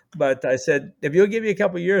full. But I said, if you'll give me a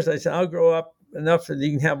couple of years, I said, I'll grow up enough that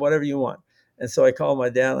you can have whatever you want. And so I called my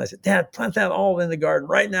dad and I said, Dad, plant that all in the garden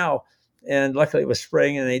right now. And luckily it was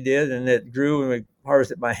spring and they did, and it grew, and we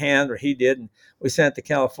harvested it by hand, or he did. And we sent it to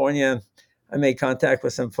California. I made contact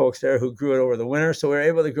with some folks there who grew it over the winter. So we were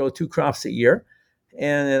able to grow 2 crops a year.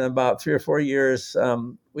 And in about 3 or 4 years,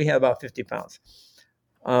 we had about 50 pounds,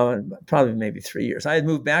 probably maybe 3 years. I had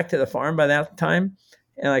moved back to the farm by that time,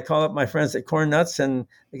 and I called up my friends at Corn Nuts, and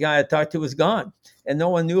the guy I talked to was gone. And no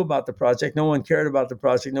one knew about the project. No one cared about the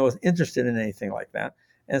project. No one was interested in anything like that.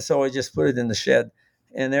 And so I just put it in the shed.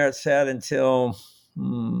 And there it sat until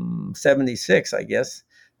 76, I guess,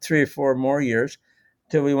 3 or 4 more years,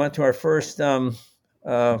 till we went to our first,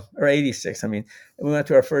 or 86, we went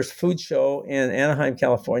to our first food show in Anaheim,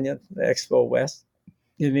 California, the Expo West,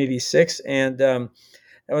 in 86. And that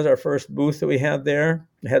was our first booth that we had there.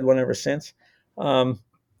 We had one ever since.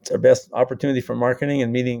 It's our best opportunity for marketing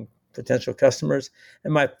and meeting potential customers.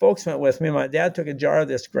 And my folks went with me. My dad took a jar of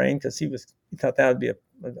this grain because he thought that would be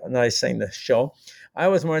a nice thing to show. I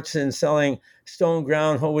was more interested in selling stone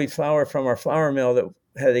ground whole wheat flour from our flour mill that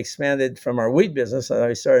had expanded from our wheat business.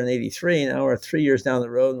 I started in 83. Now we're 3 years down the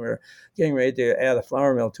road, and we're getting ready to add a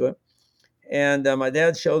flour mill to it. And my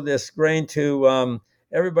dad showed this grain to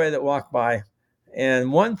everybody that walked by.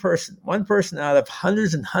 And one person out of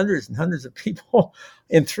hundreds and hundreds and hundreds of people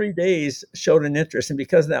in 3 days showed an interest. And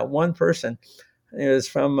because of that one person, it was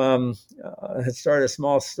from, had started a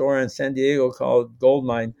small store in San Diego called Gold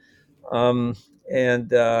Mine. And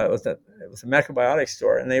it was a macrobiotic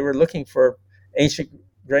store. And they were looking for ancient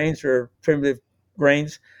grains or primitive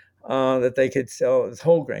grains that they could sell as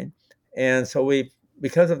whole grain. And so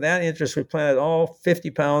because of that interest, we planted all 50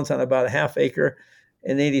 pounds on about a half acre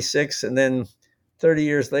in 86. And then 30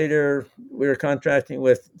 years later, we were contracting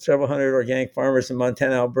with several hundred organic farmers in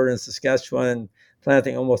Montana, Alberta, and Saskatchewan, and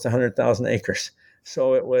planting almost 100,000 acres.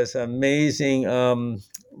 So it was an amazing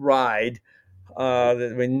ride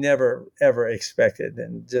that we never, ever expected.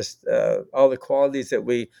 And just all the qualities that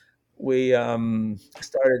we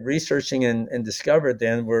started researching and discovered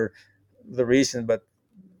then were the reason. But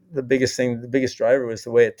the biggest driver was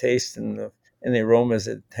the way it tastes and the aromas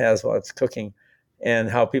it has while it's cooking,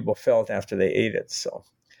 and how people felt after they ate it. So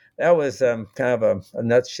that was kind of a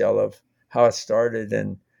nutshell of how it started.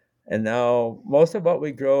 And now most of what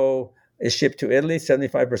we grow is shipped to Italy.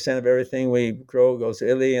 75% of everything we grow goes to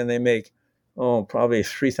Italy, and they make, probably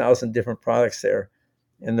 3,000 different products there.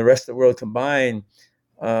 And the rest of the world combined,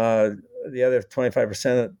 the other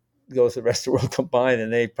 25% goes to the rest of the world combined,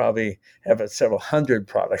 and they probably have several hundred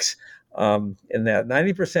products in that.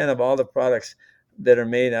 90% of all the products that are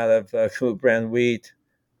made out of Kamut brand wheat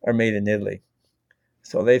are made in Italy.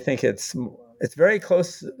 So they think it's very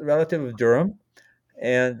close relative of durum,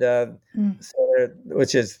 and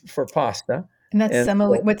which is for pasta. And that's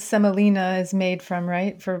what semolina is made from,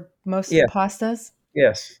 right? For most pastas?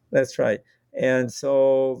 Yes, that's right. And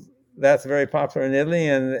so that's very popular in Italy,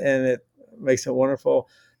 and it makes a wonderful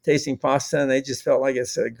tasting pasta. And they just felt like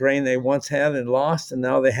it's a grain they once had and lost, and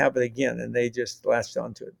now they have it again, and they just latched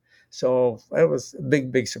onto it. So that was a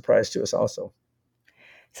big, big surprise to us also.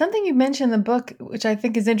 Something you mentioned in the book, which I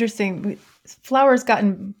think is interesting,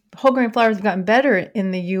 whole grain flours have gotten better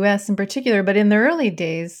in the U.S. in particular, but in the early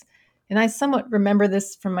days, and I somewhat remember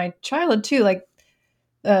this from my childhood too, like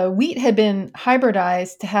wheat had been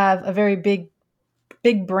hybridized to have a very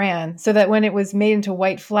big bran, so that when it was made into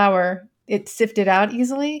white flour, it sifted out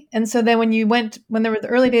easily. And so then when there were the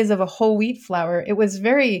early days of a whole wheat flour, it was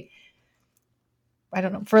very, I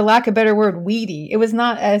don't know, for lack of a better word, weedy. It was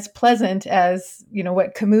not as pleasant as,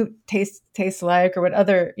 what Kamut tastes like, or what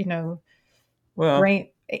other, grain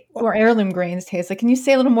or heirloom grains taste like. Can you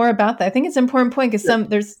say a little more about that? I think it's an important point because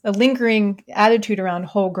there's a lingering attitude around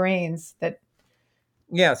whole grains that.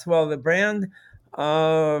 Yes, well, the brand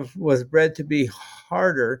was bred to be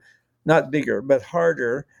harder, not bigger, but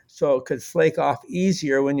harder, so it could flake off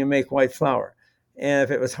easier when you make white flour. And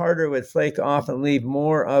if it was harder, it would flake off and leave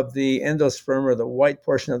more of the endosperm, or the white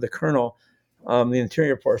portion of the kernel, the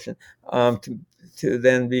interior portion, to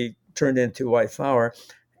then be turned into white flour.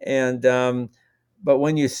 And but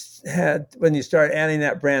when you start adding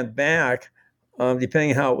that brand back,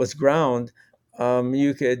 depending how it was ground,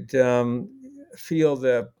 you could feel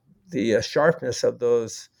the sharpness of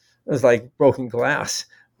those. It was like broken glass.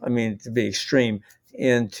 I mean, to be extreme,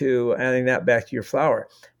 into adding that back to your flour.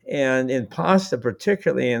 And in pasta,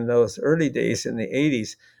 particularly in those early days in the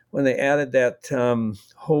 80s, when they added that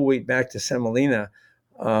whole wheat back to semolina,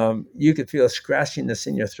 you could feel a scratchiness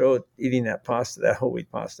in your throat eating that pasta, that whole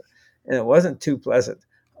wheat pasta. And it wasn't too pleasant.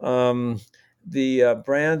 The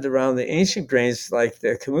brand around the ancient grains, like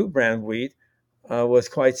the Kamut brand wheat, was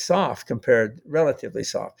quite soft, relatively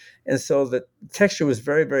soft. And so the texture was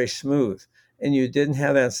very, very smooth, and you didn't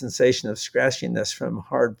have that sensation of scratchiness from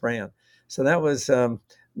hard bran. So that was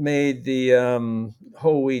made the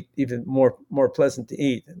whole wheat even more pleasant to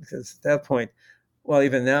eat, because at that point, well,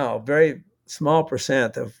 even now, very small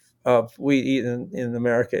percent of wheat eaten in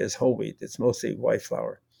America is whole wheat. It's mostly white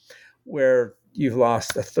flour, where you've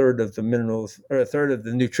lost a third of the minerals, or a third of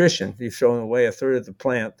the nutrition. You've thrown away a third of the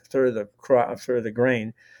plant, a third of the crop, a third of the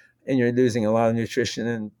grain, and you're losing a lot of nutrition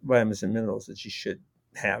and vitamins and minerals that you should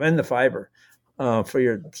have, and the fiber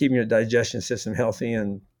for keeping your digestion system healthy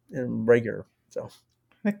and regular. So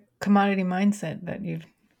The commodity mindset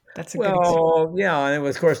that's a good example. well, yeah, and it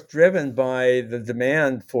was of course driven by the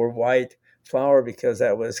demand for white flour, because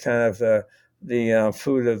that was kind of the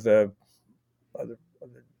food of the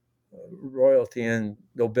royalty and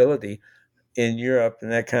nobility in Europe,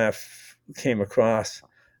 and that kind of came across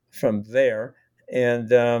from there.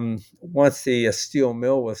 And once the steel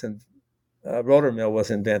mill rotor mill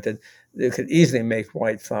was invented, they could easily make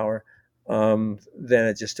white flour. Then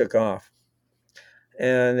it just took off,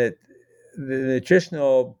 and the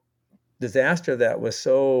nutritional disaster of that was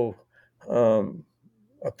so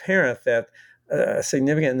apparent that a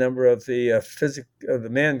significant number of the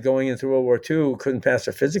men going into World War II couldn't pass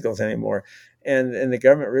their physicals anymore, and the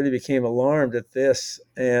government really became alarmed at this,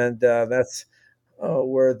 and that's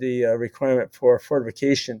where the requirement for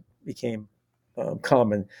fortification became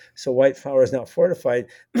common. So white flour is now fortified.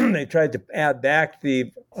 They tried to add back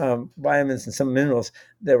the vitamins and some minerals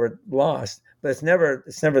that were lost, but it's never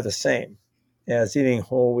the same as eating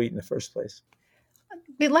whole wheat in the first place.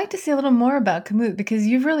 We'd like to see a little more about Kamut, because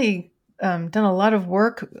you've really done a lot of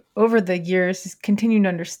work over the years, continuing to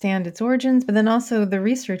understand its origins, but then also the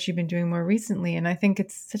research you've been doing more recently. And I think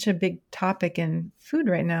it's such a big topic in food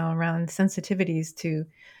right now, around sensitivities to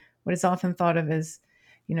what is often thought of as,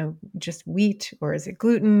 just wheat, or is it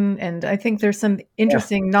gluten? And I think there's some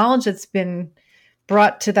interesting knowledge that's been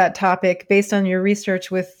brought to that topic based on your research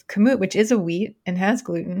with Kamut, which is a wheat and has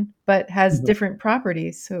gluten, but has different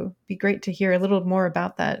properties. So it'd be great to hear a little more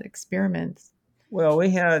about that experiment. Well, we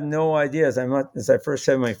had no idea, as I first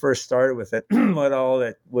said when I first started with it, what all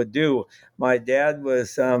it would do. My dad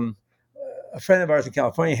was a friend of ours in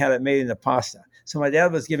California had it made into pasta. So my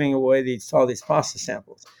dad was giving away all these pasta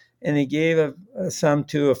samples, and he gave some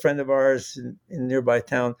to a friend of ours in a nearby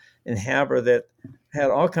town in Havre that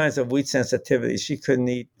had all kinds of wheat sensitivities. She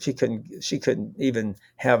couldn't even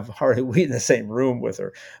have hardly wheat in the same room with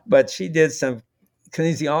her, but she did some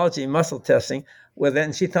kinesiology muscle testing with it,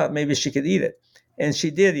 and she thought maybe she could eat it. And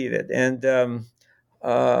she did eat it. And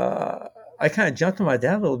I kind of jumped on my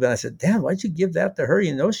dad a little bit. I said, Dad, why'd you give that to her?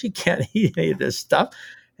 You know she can't eat any of this stuff.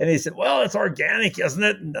 And he said, well, it's organic, isn't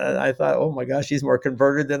it? And I thought, oh, my gosh, he's more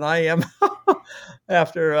converted than I am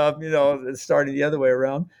after, starting the other way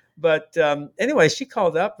around. But anyway, she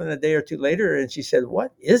called up a day or two later, and she said,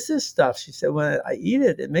 what is this stuff? She said, when I eat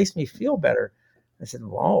it, it makes me feel better. I said,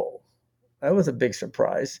 whoa, that was a big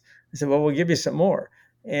surprise. I said, well, we'll give you some more.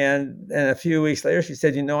 And a few weeks later, she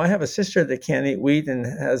said, I have a sister that can't eat wheat and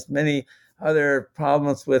has many other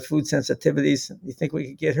problems with food sensitivities. You think we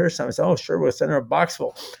could get her some? I said, oh, sure, we'll send her a box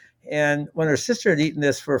full. And when her sister had eaten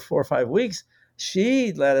this for 4 or 5 weeks,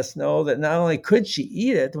 she let us know that not only could she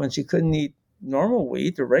eat it when she couldn't eat normal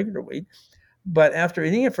wheat or regular wheat, but after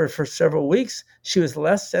eating it for several weeks, she was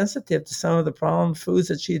less sensitive to some of the problem foods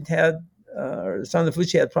that she'd had, or some of the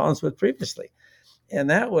foods she had problems with previously. And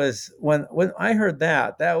that was when I heard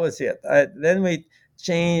that was it. Then we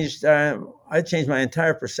changed. I changed my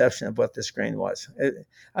entire perception of what this grain was.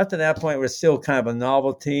 Up to that point, it was still kind of a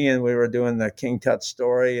novelty, and we were doing the King Tut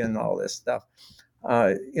story and all this stuff.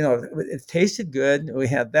 It tasted good. We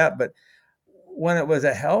had that, but when it was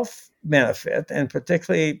a health benefit, and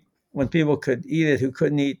particularly when people could eat it who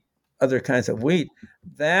couldn't eat other kinds of wheat,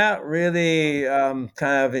 that really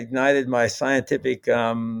kind of ignited my scientific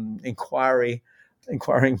inquiring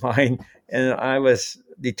mind, and I was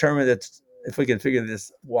determined that if we could figure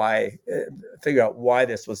out why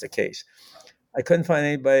this was the case. I couldn't find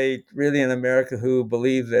anybody really in America who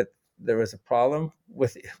believed that there was a problem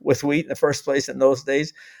with wheat in the first place in those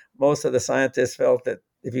days. Most of the scientists felt that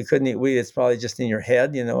if you couldn't eat wheat, it's probably just in your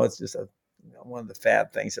head. It's just one of the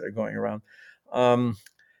fad things that are going around. And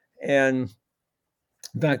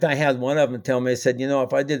in fact, I had one of them tell me, he said,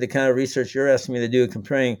 if I did the kind of research you're asking me to do,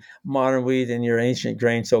 comparing modern wheat and your ancient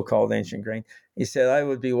grain, so-called ancient grain, he said, I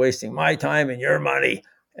would be wasting my time and your money.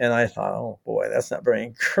 And I thought, oh boy, that's not very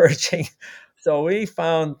encouraging. So we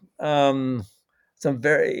found some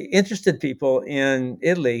very interested people in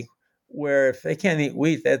Italy where if they can't eat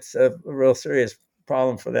wheat, that's a real serious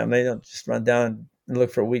problem for them. They don't just run down and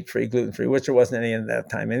look for wheat-free, gluten-free, which there wasn't any at that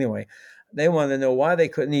time anyway. They wanted to know why they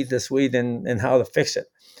couldn't eat this wheat and how to fix it.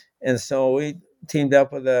 And so we teamed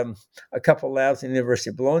up with a couple labs in the University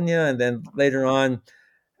of Bologna, and then later on,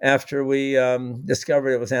 after we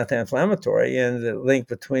discovered it was anti-inflammatory and the link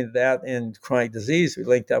between that and chronic disease, we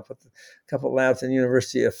linked up with a couple labs in the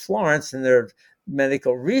University of Florence in their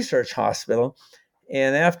medical research hospital.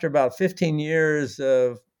 And after about 15 years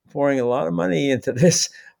of pouring a lot of money into this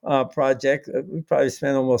project, we probably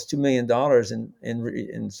spent almost $2 million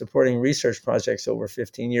in supporting research projects over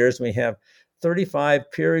 15 years. We have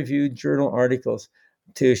 35 peer-reviewed journal articles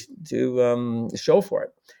to show for it.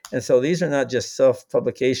 And so these are not just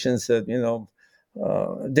self-publications that,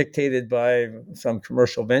 dictated by some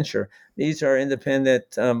commercial venture. These are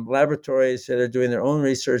independent laboratories that are doing their own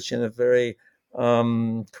research in a very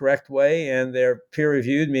correct way, and they're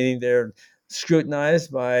peer-reviewed, meaning they're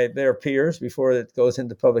scrutinized by their peers before it goes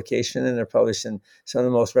into publication, and they're published in some of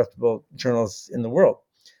the most reputable journals in the world.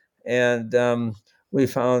 And we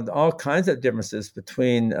found all kinds of differences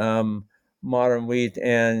between modern wheat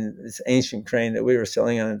and this ancient grain that we were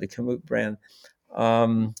selling under the Kamut brand.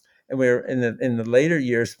 And we were in the later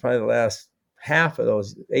years, probably the last half of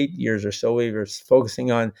those 8 years or so, we were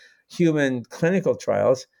focusing on human clinical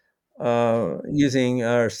trials, using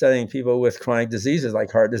or studying people with chronic diseases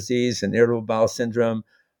like heart disease and irritable bowel syndrome,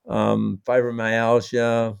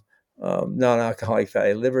 fibromyalgia, non-alcoholic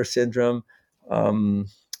fatty liver syndrome,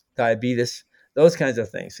 diabetes, those kinds of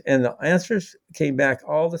things. And the answers came back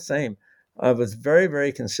all the same. It was very,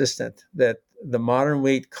 very consistent that the modern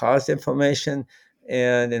wheat caused inflammation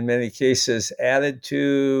and in many cases added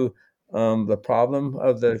to the problem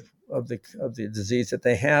of the disease that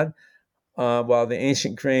they had, while the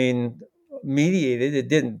ancient grain mediated. It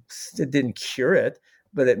didn't cure it,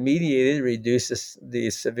 but it mediated, reduced the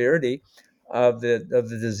severity of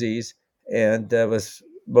the disease, and was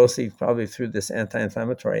mostly probably through this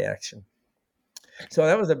anti-inflammatory action. So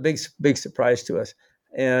that was a big surprise to us.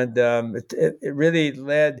 And it really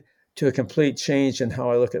led to a complete change in how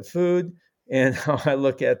I look at food and how I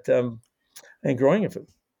look at and growing food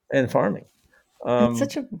and farming. It's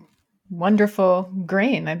such a wonderful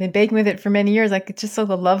grain. I've been baking with it for many years. Like, it's just so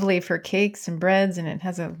lovely for cakes and breads, and it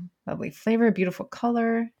has a lovely flavor, beautiful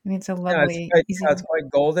color. I mean, it's a lovely. It's quite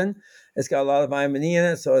golden. It's got a lot of vitamin E in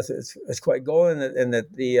it, so it's quite golden. And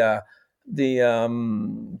that the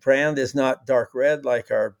brand is not dark red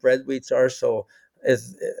like our bread wheats are. So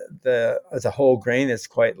as a whole grain, it's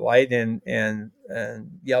quite light and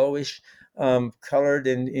yellowish colored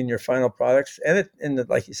in your final products. And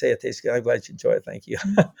like you say, it tastes good. I'm glad you enjoy it. Thank you.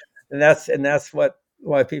 and that's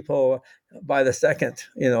why people buy the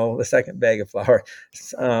second bag of flour.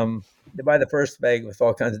 They buy the first bag with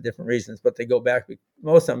all kinds of different reasons, but they go back,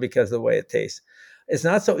 most of them, because of the way it tastes. It's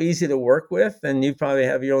not so easy to work with, and you probably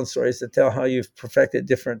have your own stories to tell how you've perfected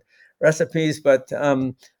different recipes, but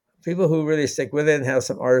people who really stick with it and have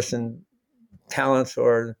some artisan talents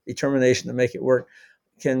or determination to make it work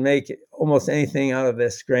can make almost anything out of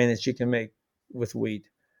this grain that you can make with wheat,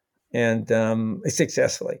 and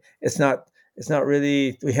successfully. It's not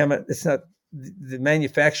the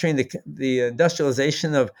manufacturing, the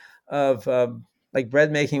industrialization of like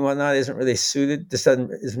bread making and whatnot isn't really suited.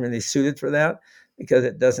 Isn't really suited for that, because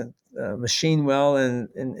it doesn't machine well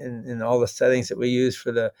in all the settings that we use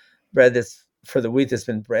for the bread for the wheat that's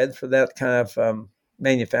been bred for that kind of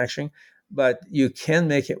manufacturing. But you can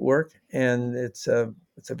make it work, and it's a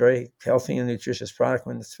very healthy and nutritious product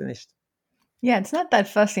when it's finished. Yeah, it's not that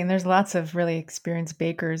fussy. And there's lots of really experienced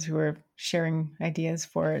bakers who are sharing ideas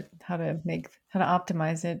for it, how to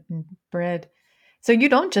optimize it in bread. So you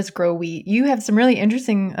don't just grow wheat. You have some really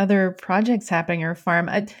interesting other projects happening on your farm.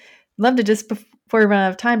 I'd love to just, before we run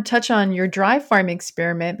out of time, touch on your dry farm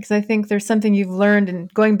experiment, because I think there's something you've learned.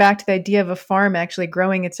 And going back to the idea of a farm actually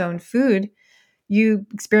growing its own food, you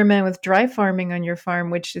experiment with dry farming on your farm,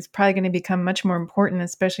 which is probably going to become much more important,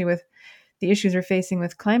 especially with the issues we're facing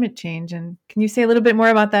with climate change. And can you say a little bit more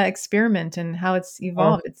about that experiment and how it's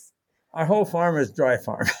evolved? Our whole farm is dry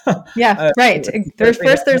farm. Yeah, right. There's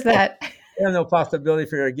that. We have no possibility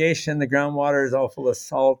for irrigation. The groundwater is all full of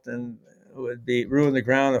salt and it would ruin the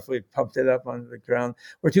ground if we pumped it up onto the ground.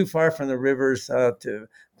 We're too far from the rivers to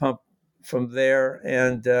pump from there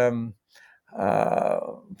and put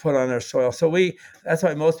on our soil. So that's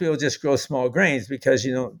why most people just grow small grains, because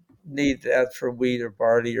you don't need that for wheat or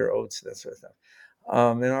barley or oats, that sort of stuff.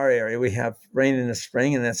 In our area, we have rain in the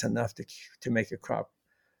spring, and that's enough to make a crop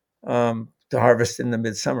to harvest in the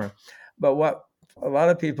midsummer. But what a lot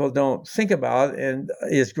of people don't think about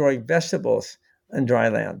is growing vegetables in dry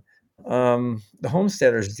land. The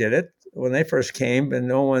homesteaders did it when they first came, and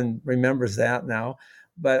no one remembers that now.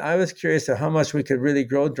 But I was curious of how much we could really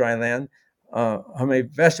grow dry land, how many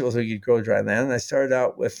vegetables we could grow dry land. And I started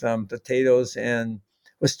out with potatoes and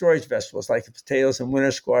with storage vegetables like potatoes and winter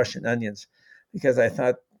squash and onions, because I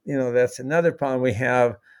thought, that's another problem we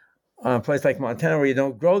have. A place like Montana, where you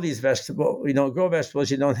don't grow vegetables,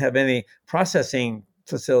 you don't have any processing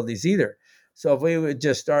facilities either. So if we would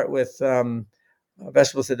just start with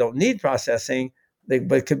vegetables that don't need processing,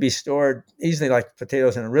 but could be stored easily, like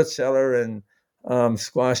potatoes in a root cellar and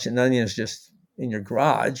squash and onions just in your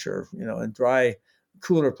garage or a dry,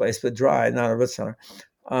 cooler place, but dry, not a root cellar.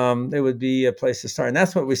 It would be a place to start, and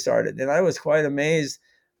that's what we started. And I was quite amazed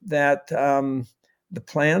that the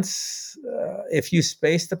plants, if you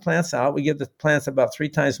space the plants out, we give the plants about 3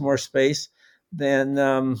 times more space than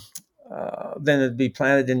it'd be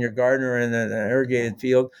planted in your garden or in an irrigated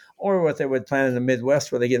field, or what they would plant in the Midwest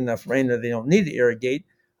where they get enough rain that they don't need to irrigate.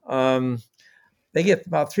 They get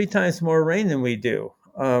about 3 times more rain than we do.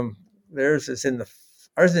 Ours is in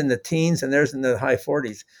the teens, and theirs in the high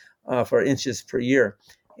 40s for inches per year.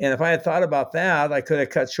 And if I had thought about that, I could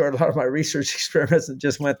have cut short a lot of my research experiments and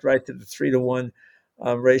just went right to the 3-to-1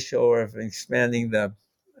 ratio of expanding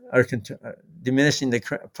diminishing the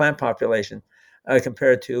plant population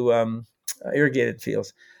compared to irrigated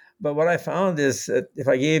fields. But what I found is that if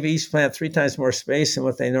I gave each plant 3 times more space than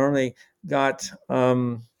what they normally got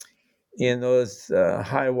in those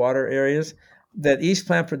high water areas, that each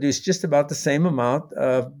plant produced just about the same amount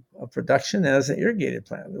of production as an irrigated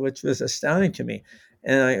plant, which was astounding to me.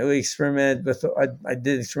 And I did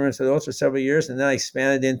experiments with those for several years, and then I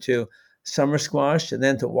expanded into summer squash and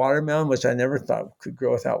then to watermelon, which I never thought could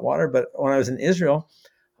grow without water. But when I was in Israel,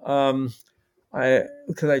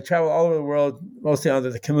 because I travel all over the world, mostly on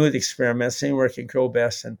the Kamut experiment, seeing where it could grow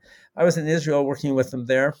best. And I was in Israel working with them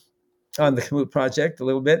there on the Kamut project a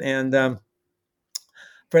little bit. And a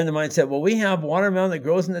friend of mine said, well, we have watermelon that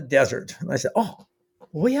grows in the desert. And I said, oh,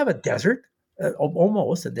 we have a desert?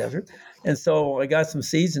 Almost a desert. And so I got some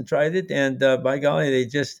seeds and tried it. And by golly, they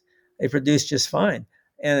produced just fine.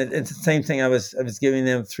 And it's the same thing. I was giving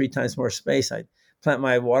them 3 times more space. I plant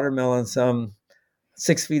my watermelons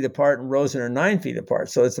 6 feet apart and rows that are 9 feet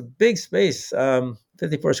apart. So it's a big space,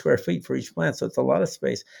 54 square feet for each plant. So it's a lot of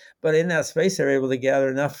space. But in that space, they're able to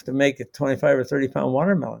gather enough to make a 25 or 30 pound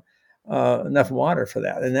watermelon, enough water for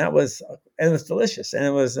that. And it was delicious. And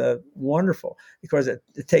it was wonderful. Of course, it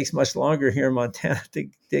takes much longer here in Montana to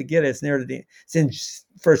get it. It's in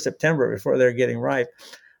 1st September before they're getting ripe.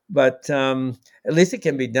 But at least it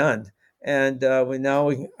can be done. And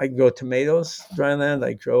I grow tomatoes, dry land.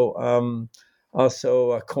 I grow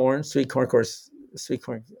also corn, sweet corn. Of course, sweet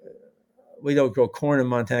corn. We don't grow corn in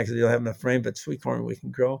Montana because we don't have enough rain, but sweet corn we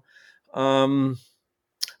can grow.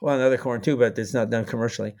 Another corn too, but it's not done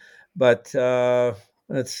commercially. But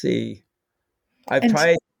let's see.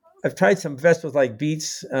 I've tried some vegetables like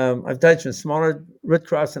beets. I've tried some smaller root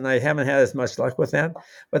crops, and I haven't had as much luck with that.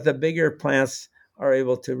 But the bigger plants are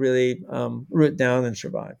able to really root down and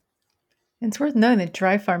survive. It's worth knowing that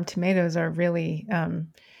dry farm tomatoes are really have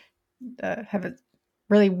a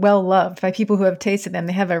really well loved by people who have tasted them.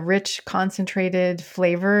 They have a rich, concentrated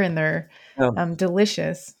flavor, and they're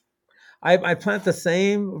delicious. I plant the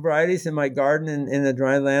same varieties in my garden in the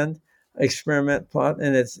dry land experiment plot,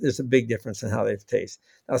 and there's a big difference in how they taste.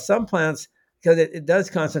 Now, some plants, because it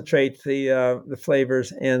does concentrate the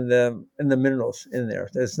flavors and the minerals in there.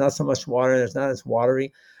 There's not so much water. It's not as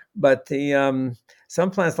watery. But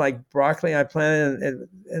some plants like broccoli I planted,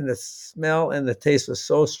 and the smell and the taste was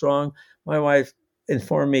so strong. My wife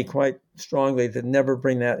informed me quite strongly to never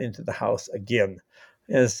bring that into the house again.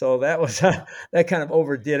 And so that kind of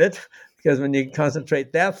overdid it, because when you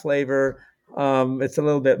concentrate that flavor it's a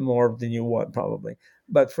little bit more than you want probably.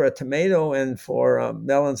 But for a tomato and for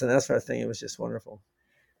melons and that sort of thing, it was just wonderful.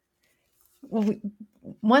 Well,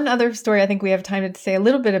 one other story I think we have time to say a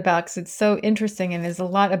little bit about, because it's so interesting and is a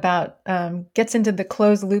lot about, gets into the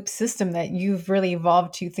closed loop system that you've really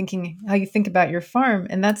evolved to, thinking how you think about your farm.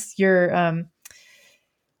 And that's you're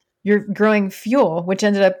growing fuel, which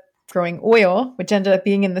ended up growing oil, which ended up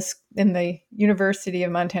being in the University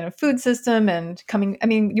of Montana food system and coming. I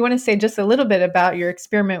mean, you want to say just a little bit about your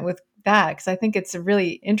experiment with that? Because I think it's a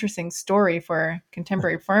really interesting story for a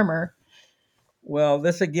contemporary farmer. Well,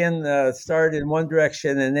 this again started in one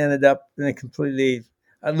direction and ended up in a completely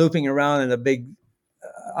looping around in a big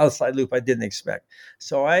outside loop I didn't expect.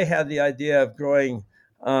 So I had the idea of growing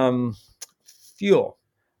um, fuel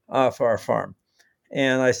for our farm.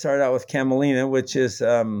 And I started out with camelina, which is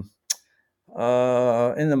in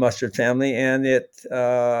the mustard family, and it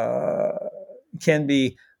can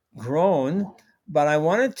be grown. But I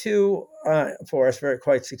wanted to forest very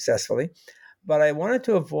quite successfully. But I wanted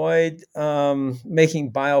to avoid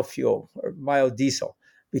making biofuel or biodiesel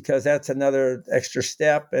because that's another extra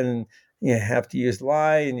step, and you have to use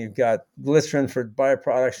lye, and you've got glycerin for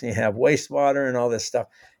byproducts, and you have wastewater and all this stuff.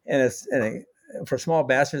 And for small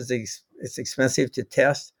batches, it's expensive to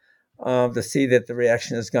test to see that the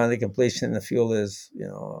reaction has gone to completion and the fuel is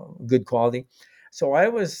good quality. So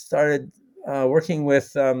I started working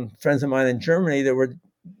with friends of mine in Germany that were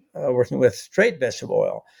working with straight vegetable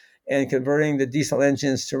oil and converting the diesel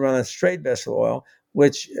engines to run on straight vegetable oil,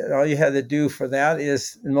 which all you had to do for that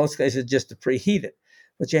is, in most cases, just to preheat it.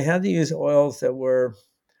 But you had to use oils that were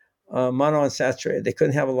monounsaturated. They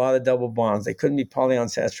couldn't have a lot of double bonds. They couldn't be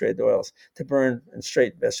polyunsaturated oils to burn in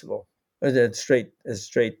straight vegetable, or the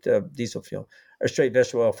straight diesel fuel, or straight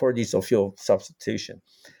vegetable oil for diesel fuel substitution.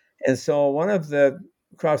 And so one of the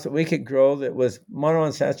crops that we could grow that was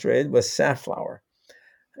monounsaturated was safflower.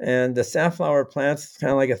 And the safflower plant's kind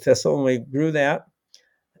of like a thistle, and we grew that,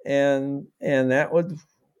 and that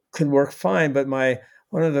could work fine. But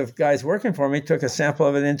one of the guys working for me took a sample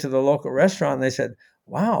of it into the local restaurant, and they said,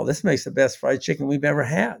 "Wow, this makes the best fried chicken we've ever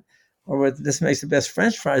had," or "This makes the best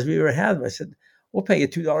French fries we've ever had." And I said, "We'll pay you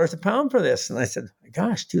 $2 a pound for this." And I said,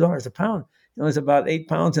 "Gosh, $2 a pound? It's about 8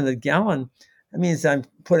 pounds in a gallon. That means I'm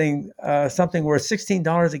putting something worth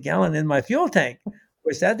 $16 a gallon in my fuel tank."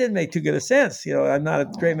 Which that didn't make too good a sense. I'm not a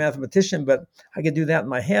great mathematician, but I could do that in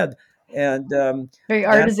my head. And very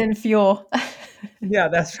artisan fuel. Yeah,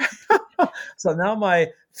 that's right. So now my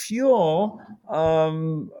fuel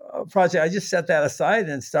project, I just set that aside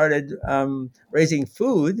and started raising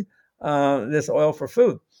food, this oil for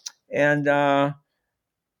food. And then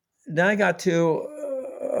I got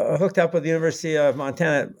hooked up with the University of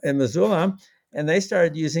Montana in Missoula, and they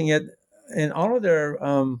started using it in all of their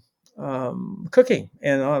cooking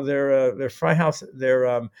and all their fry house,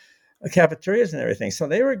 their cafeterias and everything. So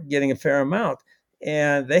they were getting a fair amount,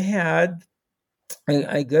 and they had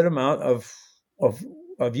a good amount of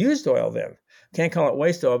used oil then. Can't call it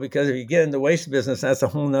waste oil, because if you get into waste business, that's a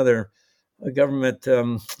whole nother government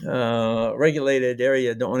regulated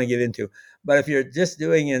area don't want to get into. But if you're just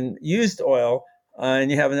doing in used oil and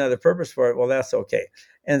you have another purpose for it, well, that's okay.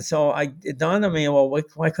 And so it dawned on me, well,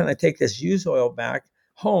 why couldn't I take this used oil back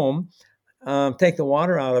home, take the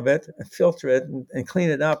water out of it, filter it, and clean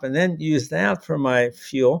it up, and then use that for my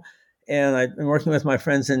fuel. And I've been working with my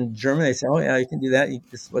friends in Germany. They say, "Oh yeah, you can do that.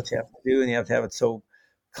 This is what you have to do, and you have to have it so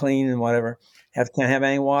clean and whatever. Can't have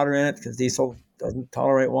any water in it because diesel doesn't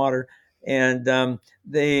tolerate water." And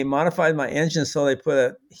they modified my engine, so they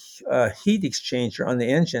put a heat exchanger on the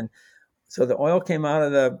engine. So the oil came out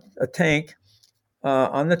of a tank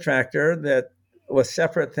on the tractor that was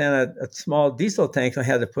separate than a small diesel tank I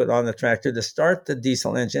had to put on the tractor to start the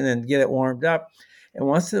diesel engine and get it warmed up. And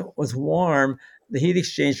once it was warm, the heat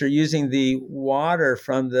exchanger, using the water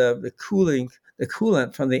from the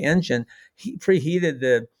coolant from the engine, preheated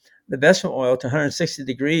the vegetable oil to 160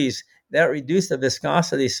 degrees. That reduced the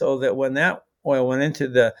viscosity, so that when that oil went into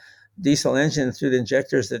the diesel engine through the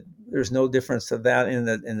injectors, that there's no difference of that in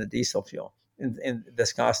the diesel fuel in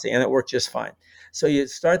viscosity, and it worked just fine. So you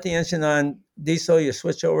start the engine on diesel, you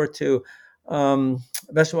switch over to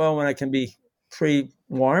vegetable oil when it can be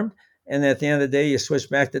pre-warmed, and at the end of the day, you switch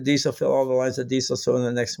back to diesel, fill all the lines of diesel, so in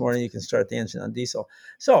the next morning you can start the engine on diesel.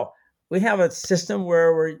 So we have a system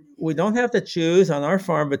where we don't have to choose on our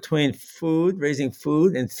farm between raising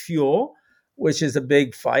food, and fuel, which is a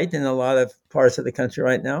big fight in a lot of parts of the country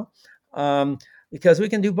right now, because we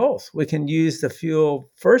can do both. We can use the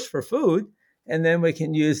fuel first for food, and then we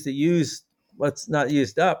can use what's not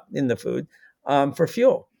used up in the food for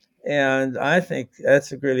fuel. And I think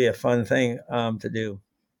that's really a fun thing to do.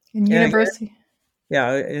 In And university.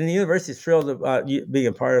 yeah, and the university is thrilled about being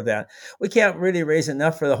a part of that. We can't really raise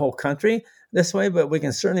enough for the whole country this way, but we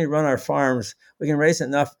can certainly run our farms. We can raise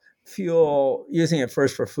enough fuel using it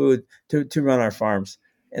first for food to run our farms.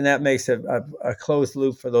 And that makes a closed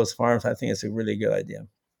loop for those farms. I think it's a really good idea.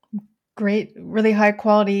 Great, really high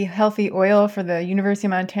quality, healthy oil for the University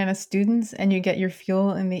of Montana students, and you get your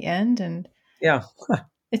fuel in the end. And Yeah.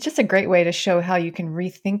 it's just a great way to show how you can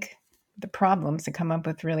rethink the problems and come up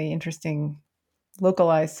with really interesting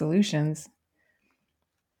localized solutions.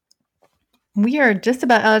 We are just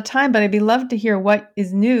about out of time, but I'd be love to hear what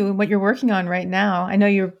is new, what you're working on right now. I know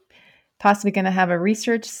you're possibly going to have a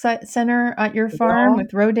research center at your farm Well,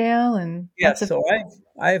 with Rodale and lots yes. of. So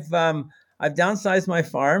I've downsized my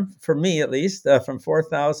farm, for me at least, from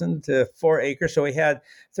 4,000 to 4 acres. So we had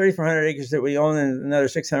 3,400 acres that we own, and another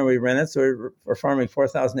 600 we rented. So we're farming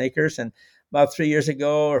 4,000 acres. And about 3 years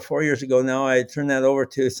ago or 4 years ago now, I turned that over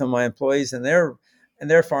to some of my employees, and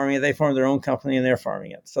they're farming it. They formed their own company and they're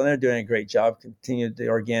farming it. So they're doing a great job, continued the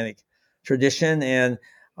organic tradition. And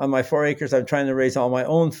on my 4 acres, I'm trying to raise all my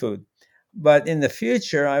own food. But in the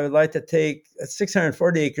future, I would like to take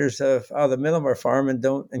 640 acres out of the middle of our farm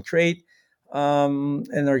and create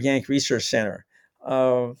an organic research center.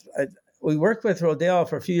 We worked with Rodale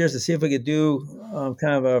for a few years to see if we could do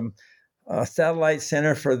kind of a satellite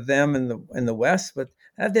center for them in the West, but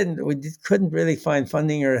couldn't really find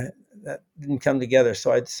funding, or that didn't come together.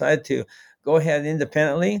 So I decided to go ahead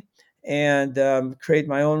independently and create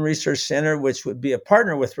my own research center, which would be a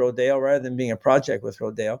partner with Rodale rather than being a project with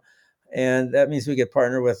Rodale. And that means we could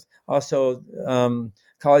partner with also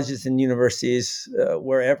colleges and universities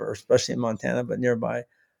wherever, especially in Montana, but nearby,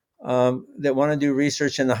 that want to do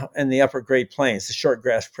research in the upper Great Plains, the short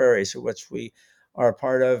grass prairies, which we are a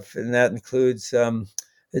part of, and that includes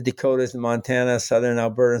the Dakotas and Montana, southern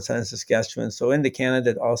Alberta, and southern Saskatchewan, so into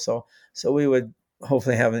Canada also. So we would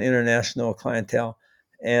hopefully have an international clientele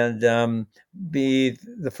and be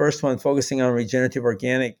the first one focusing on regenerative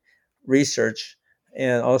organic research,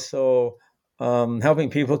 and also helping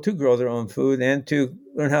people to grow their own food and to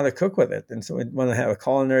learn how to cook with it. And so we want to have a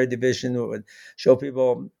culinary division that would show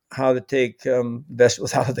people how to take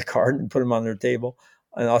vegetables out of the garden and put them on their table,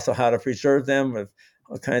 and also how to preserve them with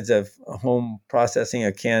all kinds of home processing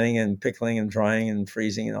of canning and pickling and drying and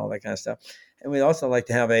freezing and all that kind of stuff. And we'd also like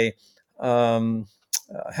to have a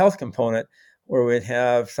health component where we'd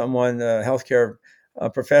have someone, a healthcare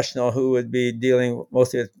professional, who would be dealing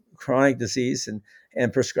mostly with chronic disease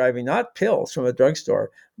and prescribing not pills from a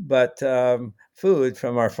drugstore, but food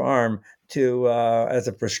from our farm to as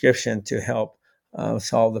a prescription to help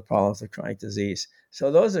solve the problems of chronic disease.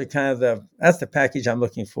 So those are kind of that's the package I'm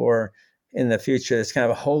looking for in the future. It's kind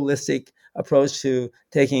of a holistic approach to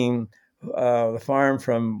taking the farm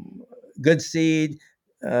from good seed,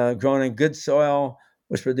 grown in good soil,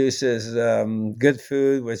 which produces good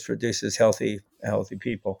food, which produces healthy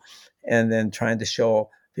people, and then trying to show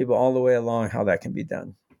people all the way along how that can be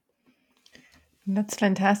done. That's a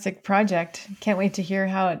fantastic project. Can't wait to hear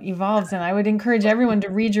how it evolves. And I would encourage everyone to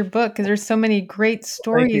read your book, because there's so many great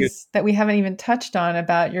stories that we haven't even touched on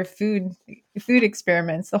about your food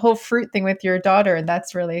experiments, the whole fruit thing with your daughter. And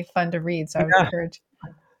that's really fun to read. So I would encourage.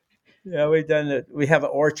 Yeah, we've done it. We have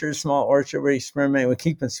an orchard, small orchard. We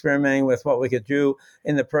keep experimenting with what we could do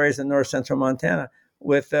in the prairies in north central Montana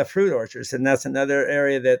with fruit orchards. And that's another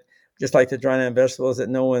area that, just like the dry land vegetables, that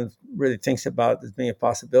no one really thinks about as being a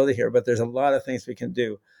possibility here. But there's a lot of things we can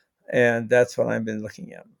do. And that's what I've been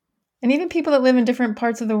looking at. And even people that live in different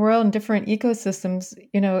parts of the world and different ecosystems,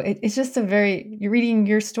 it's just you're reading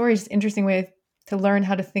your story, is an interesting way to learn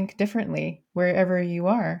how to think differently wherever you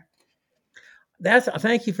are.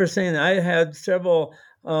 Thank you for saying that. I had several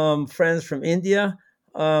friends from India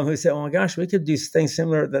who said, "Oh my gosh, we could do things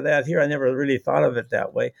similar to that here." I never really thought of it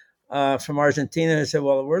that way. From Argentina, who said,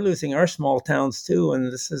 "Well, we're losing our small towns too,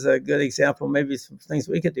 and this is a good example. Maybe some things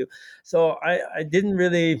we could do." So I didn't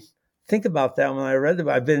really think about that when I read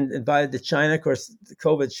about it. I've been invited to China. Of course,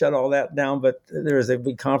 COVID shut all that down, but there was a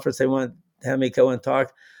big conference they wanted to have me go and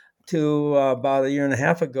talk to about a year and a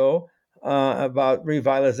half ago about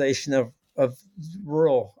revitalization of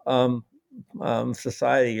rural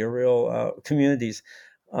society or rural communities.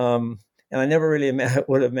 And I never really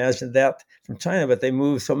would have imagined that from China, but they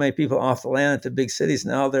moved so many people off the land into big cities.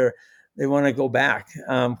 Now they want to go back,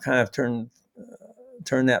 kind of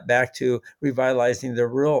turn that back to revitalizing the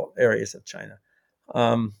rural areas of China.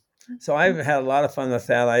 So I've had a lot of fun with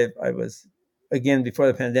that. I was, again, before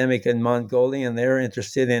the pandemic, in Mongolia, and they're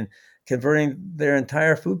interested in converting their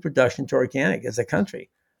entire food production to organic as a country,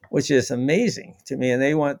 which is amazing to me. And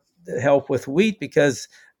they want help with wheat because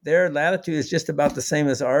their latitude is just about the same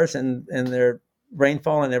as ours, and their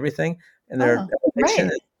rainfall and everything, and their Oh, elevation.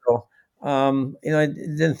 right. And so, I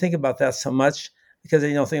didn't think about that so much because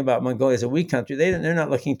they don't think about Mongolia as a wheat country. They're not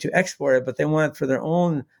looking to export it, but they want it for their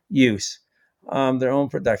own use, their own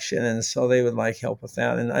production, and so they would like help with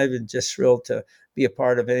that. And I've been just thrilled to be a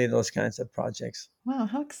part of any of those kinds of projects. Wow,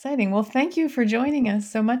 how exciting. Well, thank you for joining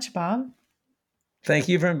us so much, Bob. Thank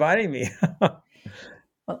you for inviting me.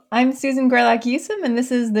 Well, I'm Susan Graylock-Yusum, and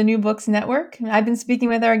this is the New Books Network. I've been speaking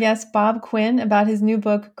with our guest, Bob Quinn, about his new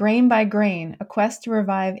book, Grain by Grain, A Quest to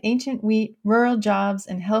Revive Ancient Wheat, Rural Jobs,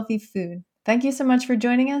 and Healthy Food. Thank you so much for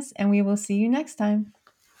joining us, and we will see you next time.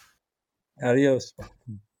 Adios.